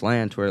like all this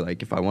land where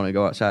like if I want to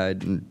go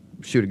outside and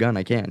shoot a gun,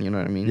 I can. You know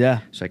what I mean? Yeah.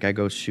 It's like I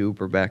go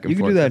super back and forth.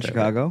 You can do that in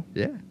Chicago.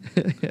 Yeah.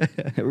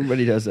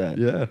 Everybody does that.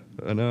 Yeah,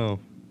 I know.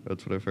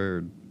 That's what I've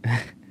heard.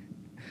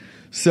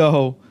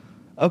 So,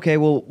 okay,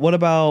 well, what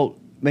about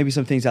maybe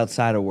some things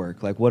outside of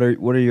work? Like what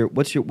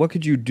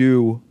could you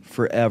do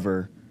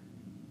forever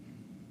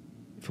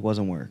if it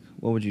wasn't work?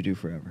 What would you do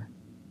forever?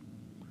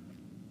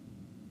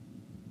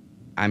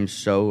 I'm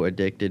so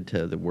addicted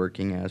to the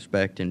working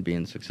aspect and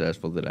being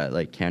successful that I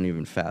like can't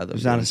even fathom.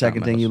 There's not a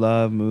second thing you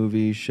love?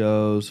 Movies,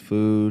 shows,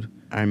 food?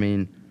 I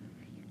mean,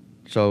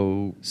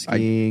 so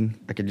skiing.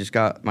 I could just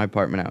got my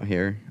apartment out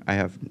here. I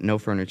have no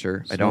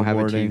furniture. I don't have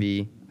a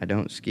TV. I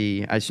don't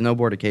ski. I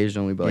snowboard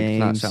occasionally, but like, it's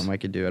not something I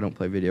could do. I don't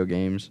play video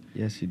games.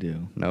 Yes, you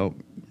do. Nope.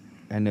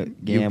 I know.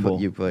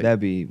 Gamble. You play. That'd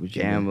be what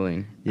you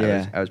gambling. Do.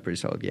 Yeah, I was a pretty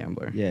solid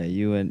gambler. Yeah,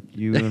 you and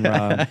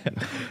Rob.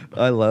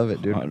 I love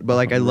it, dude. But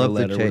like, I love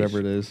the chase. Whatever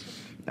it is.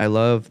 I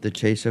love the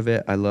chase of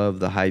it. I love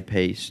the high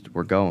paced.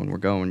 We're going.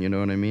 You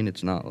know what I mean?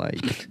 It's not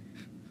like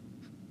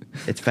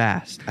it's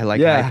fast. I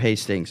like high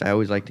paced things. I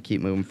always like to keep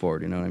moving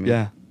forward. You know what I mean?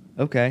 Yeah.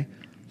 Okay.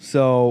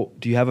 So,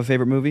 do you have a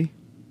favorite movie?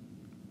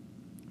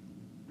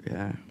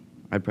 Yeah.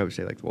 I'd probably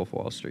say like The Wolf of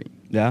Wall Street.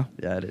 Yeah?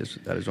 Yeah, it is.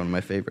 That is one of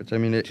my favorites. I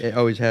mean, it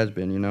always has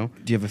been, you know?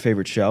 Do you have a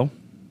favorite show?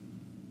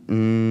 I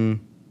mean,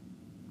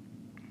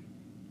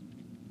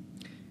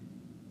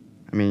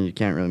 you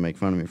can't really make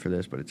fun of me for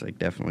this, but it's like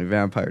definitely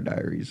Vampire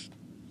Diaries.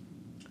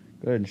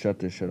 Go ahead and shut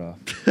this shit off.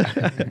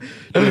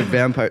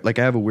 Dude, like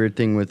I have a weird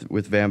thing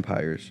with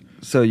vampires.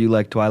 So you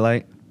like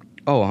Twilight?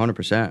 Oh,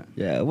 100%.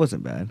 Yeah, it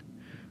wasn't bad.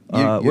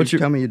 You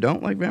tell me you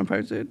don't like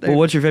vampires, dude? Well,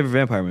 what's your favorite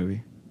vampire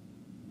movie?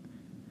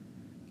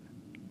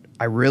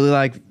 I really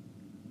like,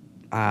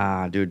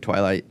 dude,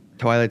 Twilight.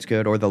 Twilight's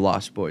good, or The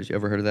Lost Boys. You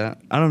ever heard of that?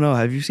 I don't know.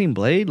 Have you seen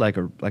Blade, like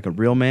a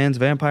real man's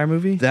vampire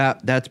movie?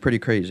 That's pretty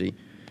crazy.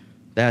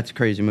 That's a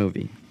crazy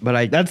movie. But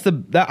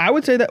I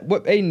would say that.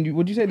 What, Aiden?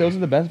 Would you say those are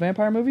the best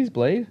vampire movies?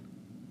 Blade.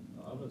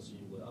 I haven't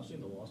seen Blade. I've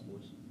seen The Lost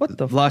Boys. What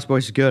the? Lost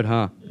Boys is good,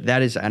 huh? Yeah.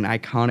 That is an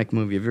iconic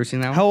movie. Have you ever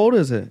seen that one? How old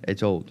is it?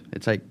 It's old.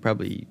 It's like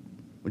probably,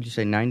 would you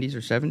say 90s or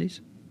 70s?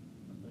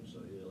 I think so.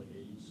 Yeah, like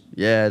 80s.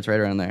 Yeah, it's right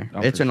around there.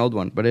 It's an old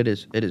one, but it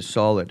is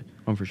solid.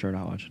 I'm for sure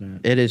not watching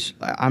it. It is.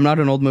 I'm not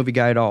an old movie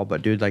guy at all,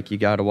 but dude, like you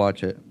got to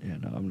watch it. Yeah,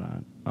 no, I'm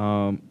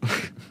not.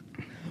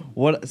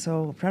 What?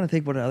 So I'm trying to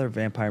think what other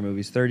vampire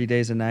movies. 30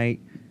 Days a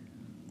Night.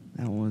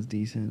 That one was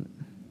decent.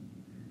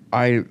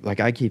 I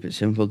keep it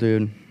simple,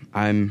 dude.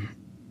 I'm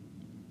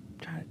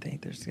trying to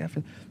think.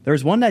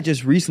 There's one that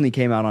just recently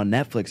came out on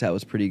Netflix that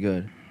was pretty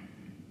good.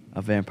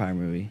 A vampire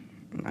movie.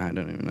 I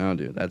don't even know,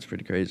 dude. That's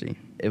pretty crazy.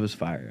 It was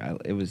fire.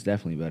 It was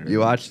definitely better. You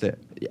watched it?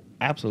 Yeah,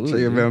 absolutely. So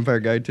you're a vampire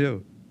guy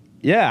too?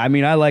 Yeah, I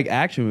mean, I like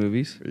action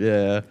movies.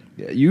 Yeah.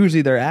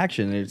 Usually they're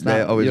action. It's not,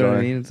 They always you know are. what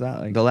I mean? It's not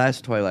like... The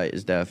last Twilight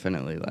is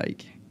definitely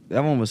like...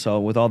 That one was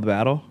solid with all the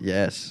battle.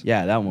 Yes.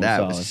 Yeah, that one was That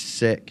solid. was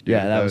sick, dude.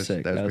 Yeah, that was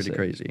sick. That That was was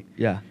pretty sick. crazy.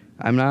 Yeah.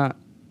 I'm not...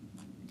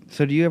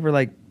 So do you ever,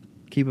 like,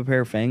 keep a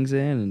pair of fangs in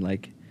and,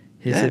 like,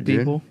 hiss Yeah, at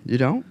people? dude. You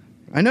don't?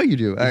 I know you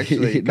do,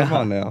 actually. Come No.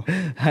 on now.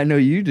 I know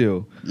you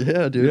do.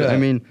 Yeah, dude. Yeah. I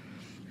mean...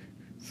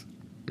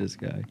 This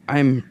guy.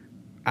 I'm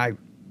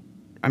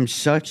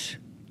such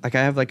like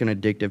I have like an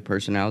addictive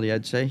personality,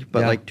 I'd say,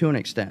 but Yeah. like to an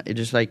extent. It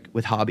just like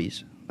with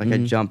hobbies, like I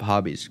Mhm. jump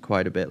hobbies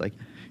quite a bit. Like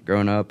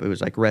growing up, it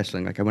was like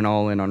wrestling. Like I went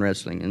all in on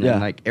wrestling, and Yeah.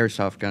 then like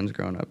airsoft guns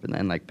growing up, and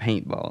then like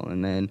paintball,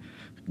 and then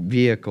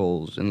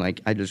vehicles, and like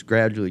I just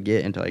gradually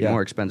get into like Yeah.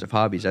 more expensive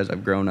hobbies as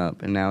I've grown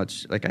up, and now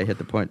it's like I hit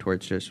the point where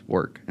it's just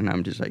work, and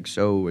I'm just like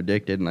so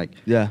addicted, and like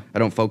Yeah. I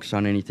don't focus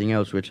on anything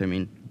else. Which I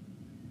mean,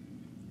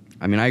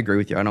 I agree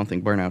with you. I don't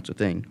think burnout's a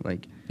thing.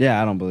 Like. Yeah,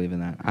 I don't believe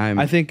in that.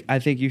 I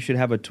think you should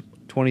have a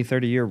 20,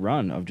 30 year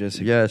run of just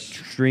Yes.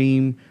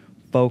 extreme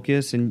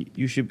focus, and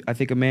I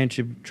think a man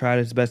should try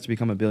his best to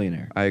become a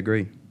billionaire. I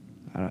agree.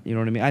 You know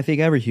what I mean? I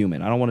think every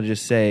human. I don't want to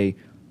just say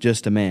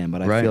just a man,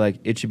 but I Right. feel like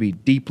it should be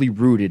deeply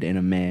rooted in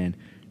a man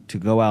to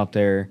go out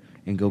there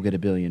and go get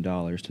 $1 billion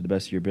to the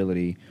best of your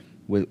ability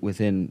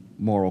within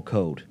moral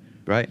code.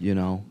 Right. You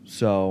know?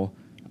 So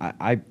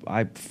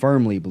I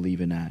firmly believe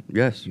in that.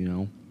 Yes. You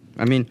know?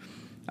 I mean,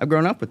 I've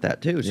grown up with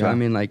that too. So Yeah. I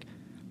mean, like,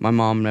 my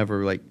mom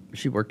never like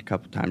she worked a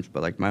couple times,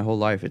 but like my whole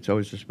life, it's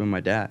always just been my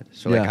dad.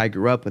 So like Yeah. I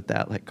grew up with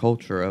that like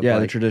culture of Yeah,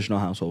 the like traditional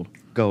household.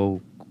 go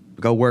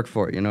work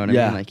for it. You know what I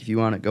Yeah. mean? Like if you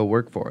want it, go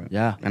work for it.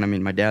 Yeah. And I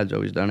mean, my dad's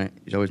always done it.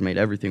 He's always made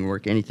everything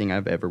work. Anything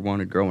I've ever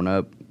wanted growing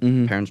up,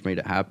 Mhm. parents made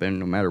it happen,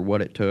 no matter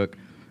what it took.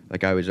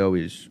 Like I was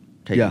always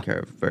taken Yeah. care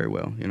of very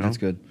well. You know. That's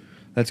good.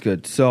 That's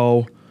good.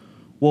 So,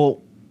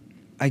 well,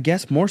 I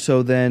guess more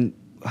so than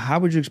how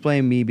would you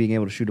explain me being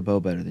able to shoot a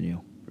bow better than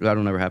you?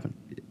 That'll never happen.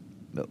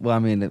 Well, I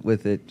mean,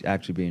 with it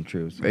actually being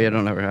true. So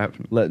It'll never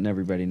happen. letting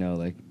everybody know,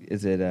 like,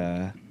 is it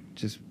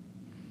just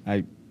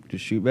I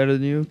just shoot better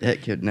than you?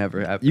 It could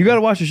never happen. You got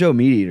to watch the show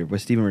Meat Eater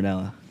with Steven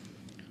Ranella.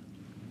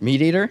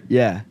 Meat Eater?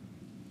 Yeah,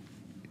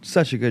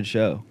 such a good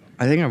show.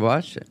 I think I've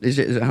watched it. Is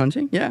it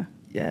hunting? Yeah.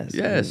 Yes,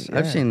 Yes, yeah.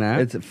 I've seen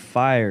that. It's a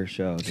fire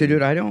show. So,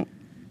 dude, I don't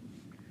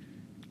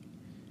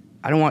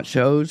watch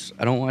shows.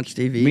 I don't watch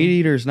TV. Meat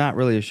Eater is not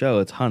really a show;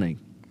 it's hunting.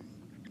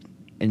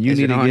 And you Is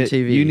need it to on get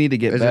TV? you need to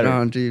get Is it better.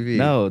 on TV?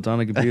 No, it's on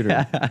a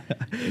computer,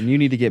 and you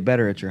need to get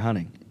better at your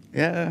hunting.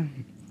 Yeah.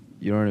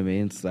 You know what I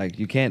mean? It's like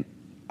you can't.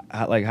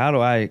 Like, how do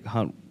I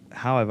hunt?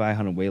 How have I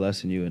hunted way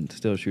less than you and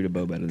still shoot a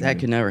bow better than That you?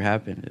 could never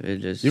happen. It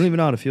just. You don't even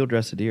know how to field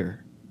dress a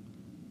deer.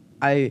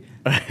 I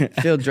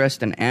field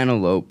dressed an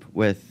antelope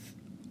with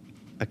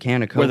a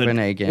can of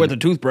Copenhagen. with a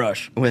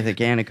toothbrush. With a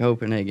can of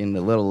Copenhagen,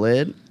 the little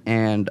lid,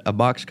 and a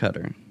box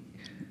cutter.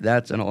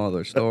 That's an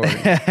other story.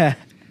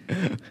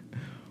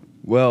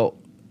 Well,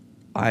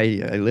 I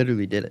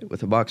literally did it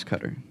with a box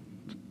cutter.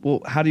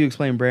 well, how do you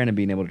explain Brandon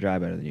being able to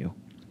drive better than you?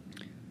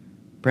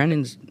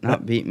 Brandon's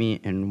not beat me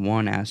in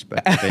one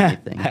aspect of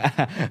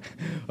anything.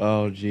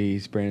 Oh,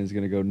 geez, Brandon's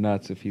gonna go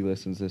nuts if he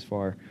listens this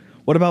far.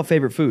 What about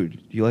favorite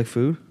food? Do you like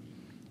food?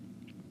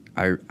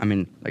 I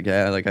mean, like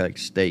I like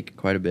steak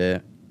quite a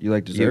bit. You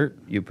like dessert?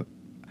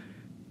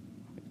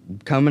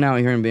 Coming out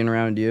here and being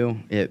around you,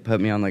 it put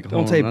me on like a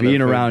Don't whole say another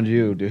being food. around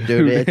you, dude.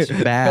 Dude, it's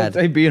bad.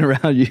 Don't say being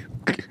around you.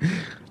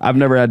 I've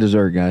never had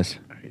dessert, guys.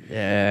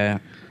 Yeah.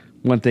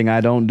 One thing I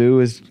don't do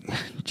is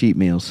cheat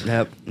meals.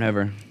 Yep,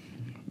 never.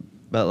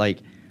 But like,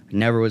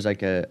 never was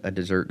like a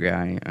dessert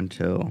guy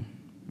until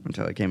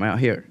I came out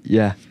here.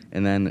 Yeah.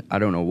 And then I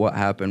don't know what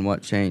happened,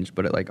 what changed,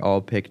 but it like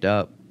all picked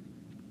up.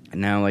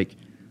 And now like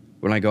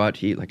when I go out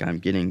to eat, like I'm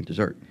getting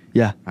dessert.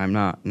 Yeah. I'm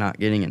not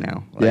getting it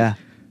now. Like, Yeah.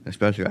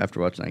 Especially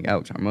after watching like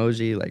Alex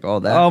Hormozy, like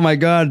all that. Oh my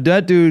God,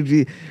 that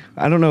dude!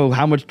 I don't know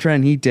how much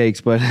trend he takes,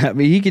 but I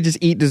mean, he could just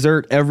eat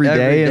dessert every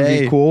day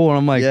and be cool. And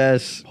I'm like,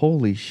 yes,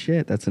 holy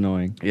shit, that's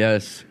annoying.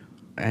 yes.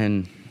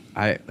 And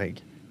I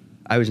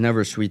was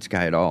never a sweets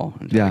guy at all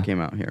until I came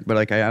out here. But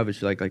like I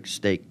obviously like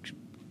steak,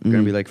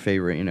 gonna be like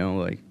favorite. You know,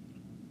 like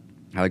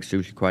I like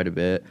sushi quite a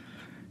bit.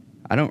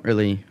 I'm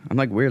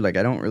like weird. Like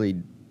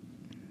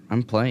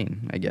I'm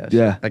plain, I guess.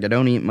 Yeah. Like I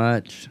don't eat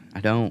much. I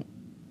don't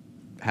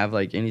have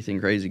like anything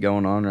crazy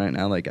going on right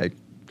now. Like I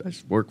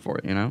just work for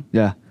it, you know.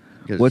 Yeah.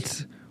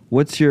 'Cause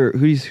Who's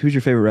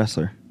your favorite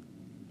wrestler?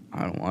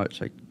 I don't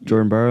watch like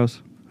Jordan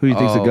Burroughs. Who do you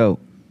think's the Oh. GOAT?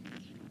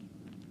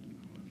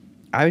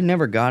 I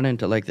never got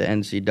into like the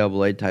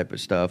NCAA type of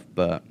stuff,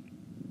 but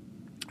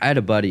I had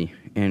a buddy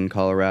in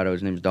Colorado.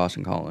 His name's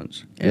Dawson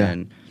Collins, Yeah.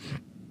 and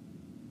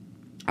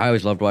I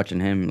always loved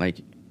watching him.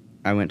 Like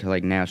I went to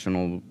like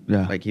national.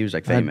 Yeah. Like he was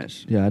like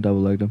famous. I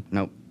double legged him.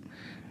 Nope.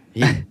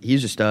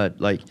 He's a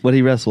stud. Like What'd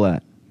he wrestle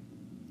at?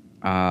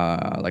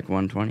 like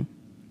 120.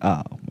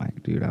 Oh my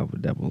dude, I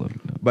would double leg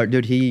him. But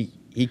dude, he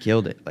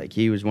killed it. Like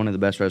he was one of the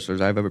best wrestlers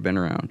I've ever been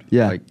around.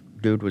 Yeah. Like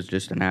dude was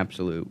just an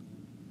absolute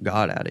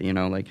god at it, you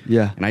know, like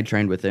Yeah. And I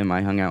trained with him.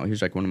 I hung out. He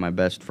was like one of my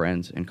best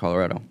friends in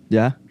Colorado.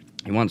 Yeah.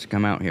 He wants to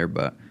come out here,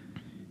 but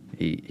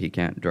he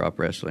can't drop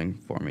wrestling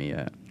for me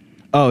yet.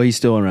 Oh, he's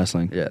still in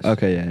wrestling. Yes.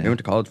 Okay. Yeah. He went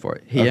to college for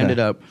it. He ended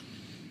up.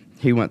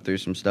 He went through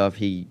some stuff.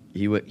 He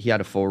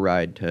had a full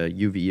ride to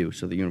UVU,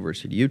 so the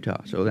University of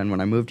Utah. So then when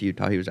I moved to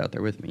Utah, he was out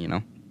there with me,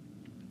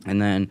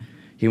 And then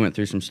he went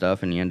through some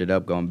stuff, and he ended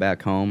up going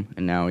back home.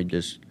 And now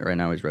right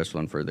now he's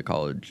wrestling for the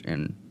college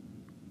in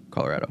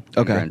Colorado,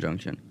 in Grand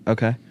Junction.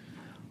 Okay.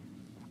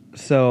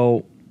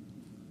 So,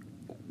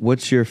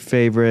 what's your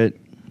favorite?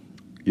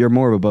 You're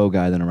more of a bow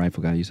guy than a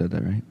rifle guy. You said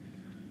that, right?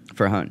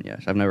 For hunting,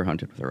 yes. I've never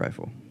hunted with a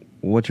rifle.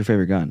 What's your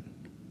favorite gun?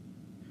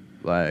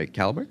 Like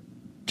caliber?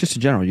 Just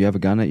in general, you have a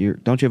gun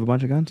don't you have a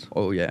bunch of guns?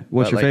 Oh yeah.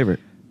 What's your favorite?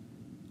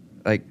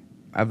 Like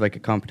I have like a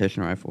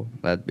competition rifle.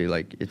 That'd be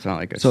like it's not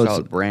like a so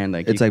solid brand.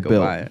 Like it's you like could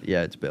built. go buy it.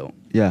 Yeah, it's built.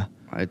 Yeah.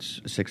 It's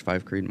a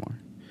 6.5 Creedmoor.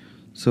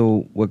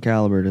 So what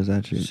caliber does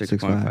that shoot?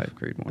 6.5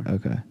 Creedmoor.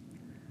 Okay.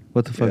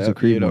 What the fuck's a You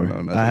Creedmoor? don't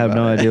know nothing I have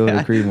no about it. idea what a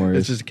Creedmoor is.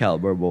 It's just a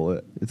caliber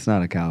bullet. It's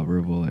not a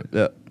caliber bullet.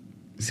 Yeah.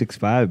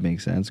 6.5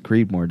 makes sense.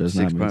 Creedmoor does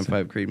not make sense.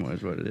 6.5 Creedmoor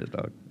is what it is,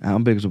 dog. How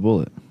big is a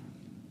bullet?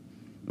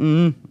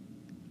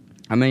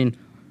 I mean,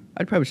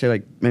 I'd probably say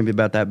like maybe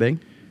about that big.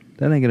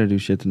 That ain't gonna do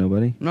shit to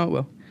nobody. No, it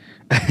will.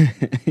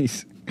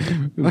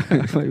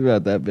 Maybe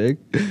about that big.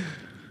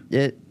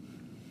 It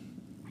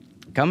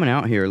coming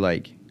out here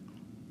like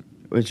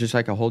it was just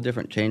like a whole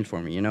different change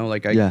for me.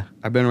 Like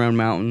I've been around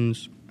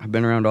mountains. I've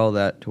been around all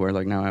that to where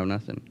like now I have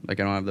nothing. Like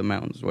I don't have the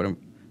mountains. What am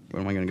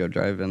I gonna go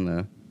drive on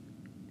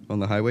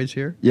the highways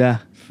here? Yeah.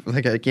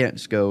 Like I can't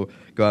just go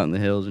out in the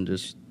hills and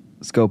just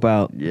scope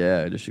out.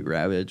 Yeah, just shoot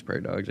rabbits,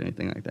 prairie dogs,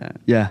 anything like that.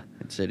 Yeah.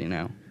 It's city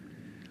now.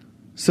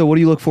 So what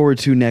do you look forward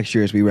to next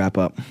year as we wrap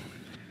up?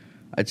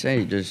 I'd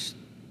say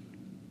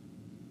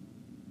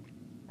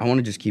I want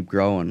to just keep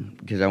growing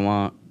because I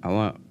want,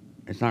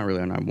 it's not really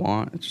what I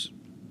want,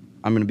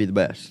 I'm going to be the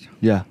best.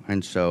 Yeah.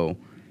 And so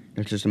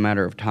it's just a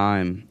matter of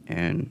time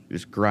and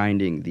just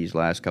grinding these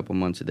last couple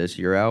months of this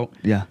year out.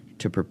 Yeah.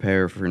 To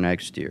prepare for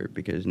next year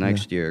because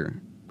next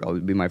year probably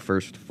be my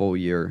first full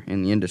year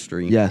in the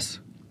industry. Yes.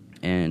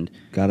 And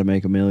got to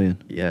make $1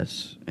 million.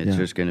 Yes. It's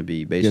just going to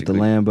be basically get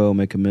the Lambo,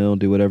 make $1 million,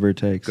 do whatever it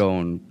takes.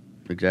 Going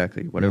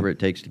exactly whatever it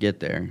takes to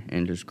get there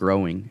and just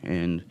growing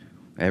and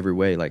every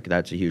way. Like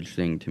that's a huge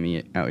thing to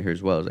me out here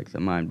as well, is like the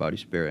mind, body,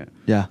 spirit.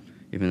 Yeah.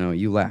 Even though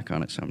you lack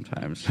on it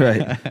sometimes. Right.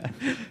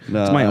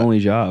 No, it's my only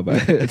job.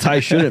 I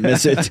shouldn't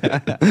miss it.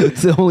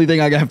 It's the only thing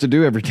I have to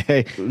do every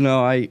day.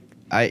 No, I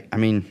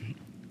mean,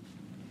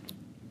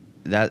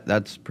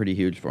 that's pretty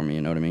huge for me,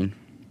 you know what I mean?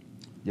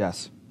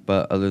 Yes.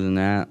 But other than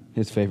that...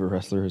 His favorite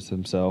wrestler is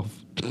himself.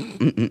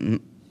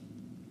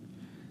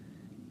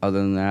 Other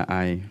than that,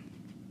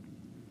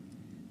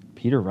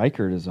 Peter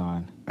Reichert is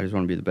on. I just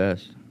want to be the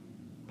best.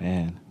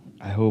 Man,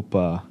 I hope...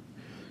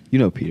 you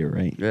know Peter,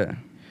 right? Yeah.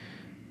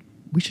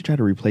 We should try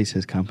to replace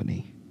his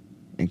company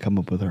and come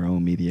up with our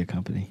own media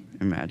company.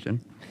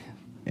 Imagine.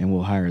 And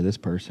we'll hire this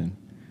person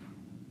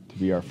to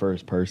be our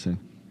first person.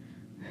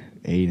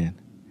 Aiden.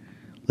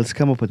 Let's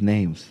come up with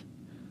names.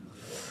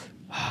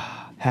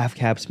 Half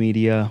Caps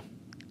Media.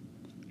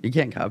 You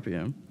can't copy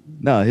him.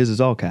 No, his is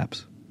all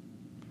caps.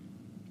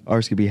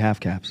 Ours could be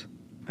half caps.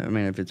 I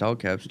mean, if it's all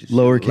caps, just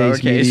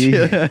lowercase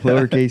media.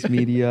 Lowercase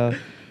media.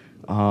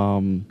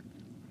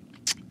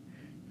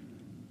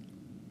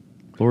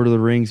 Lord of the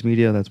Rings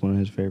Media. That's one of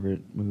his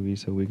favorite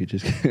movies, so we could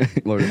just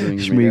Lord of the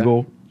Rings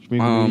Schmeagol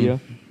Media.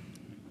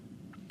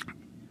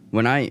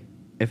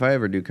 If I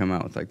ever do come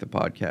out with like the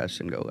podcast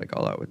and go like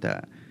all out with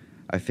that,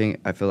 I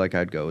feel like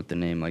I'd go with the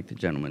name like the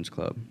Gentleman's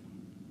Club.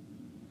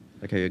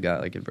 Like how you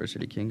got like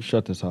Adversity Kings.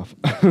 Shut this off.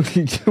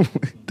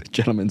 The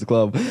Gentleman's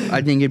Club.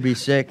 I think it'd be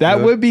sick.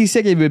 That would be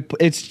sick.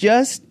 It's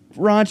just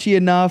raunchy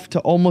enough to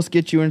almost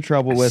get you in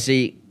trouble with.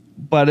 See,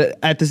 but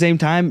at the same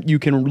time, you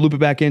can loop it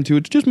back into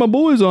it's just my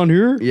boys on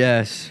here.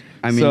 Yes.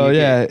 I mean, so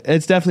yeah,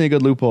 it's definitely a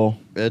good loophole.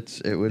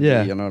 It would be,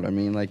 you know what I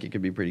mean? Like it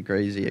could be pretty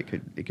crazy. It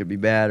could be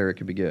bad or it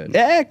could be good.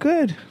 Yeah, it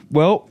could.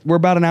 Well, we're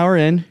about an hour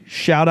in.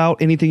 Shout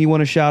out anything you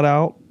want to shout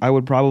out. I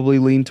would probably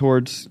lean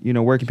towards,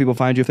 where can people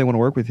find you if they want to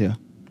work with you?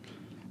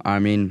 I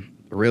mean,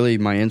 really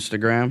my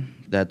Instagram,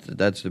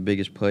 that's the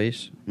biggest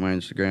place. My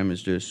Instagram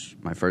is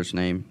just my first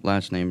name,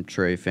 last name,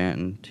 Trea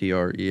Fantin,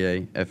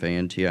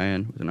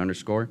 TreaFantin with an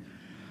underscore.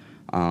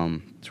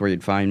 It's where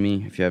you'd find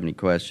me. If you have any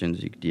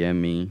questions, you could DM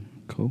me.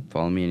 Cool.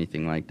 Follow me,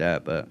 anything like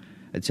that. But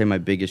I'd say my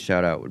biggest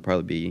shout out would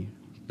probably be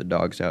the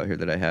dogs out here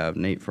that I have.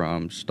 Nate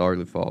Fromm,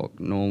 Starley Falk,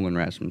 Nolan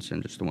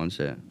Rasmussen, just the ones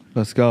that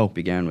Let's go.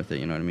 began with it,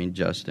 you know what I mean?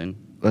 Justin.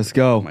 Let's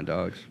go. My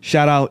dogs.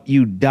 Shout out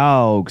you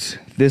dogs.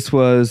 This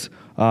was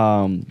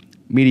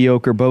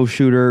mediocre bow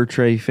shooter,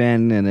 Trea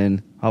Fantin, and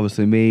then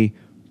obviously me,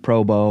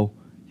 pro bow.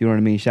 You know what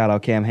I mean? Shout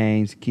out Cam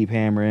Haynes. Keep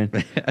hammering.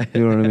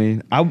 You know what I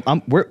mean?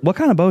 What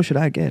kind of bow should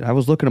I get? I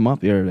was looking them up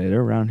the other day.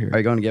 They're around here. Are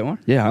you going to get one?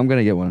 Yeah, I'm going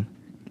to get one.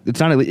 It's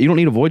not. You don't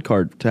need a void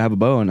card to have a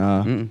bow in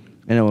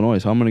Illinois,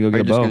 so I'm going to go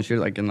get a bow. Are you just going to shoot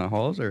like in the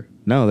halls or?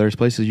 No, there's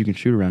places you can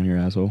shoot around here,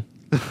 asshole.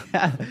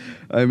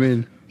 I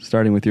mean,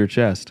 starting with your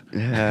chest.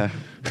 Yeah,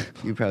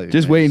 you probably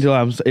just wait until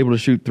I'm able to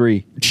shoot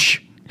 3.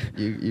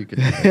 You could.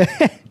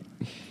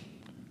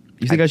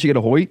 You think I should get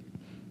a Hoyt?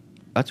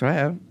 That's what I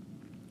have.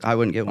 I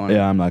wouldn't get one.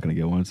 Yeah, I'm not gonna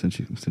get one since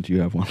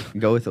you have one.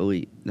 Go with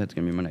Elite. That's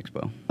gonna be my next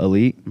bow.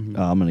 Elite. Mhm.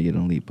 I'm gonna get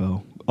an Elite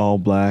bow. All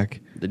black,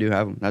 They do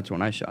have them. That's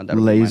when I shot. That'll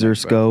be my laser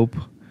next bow. scope,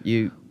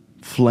 You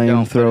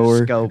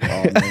flamethrower. Don't put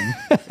a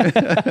scope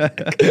on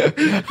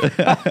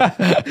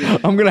them.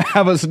 I'm gonna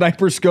have a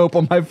sniper scope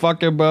on my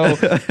fucking bow.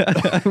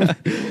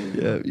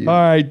 Yeah, All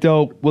right,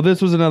 dope. Well,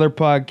 this was another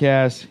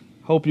podcast.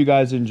 Hope you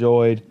guys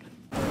enjoyed.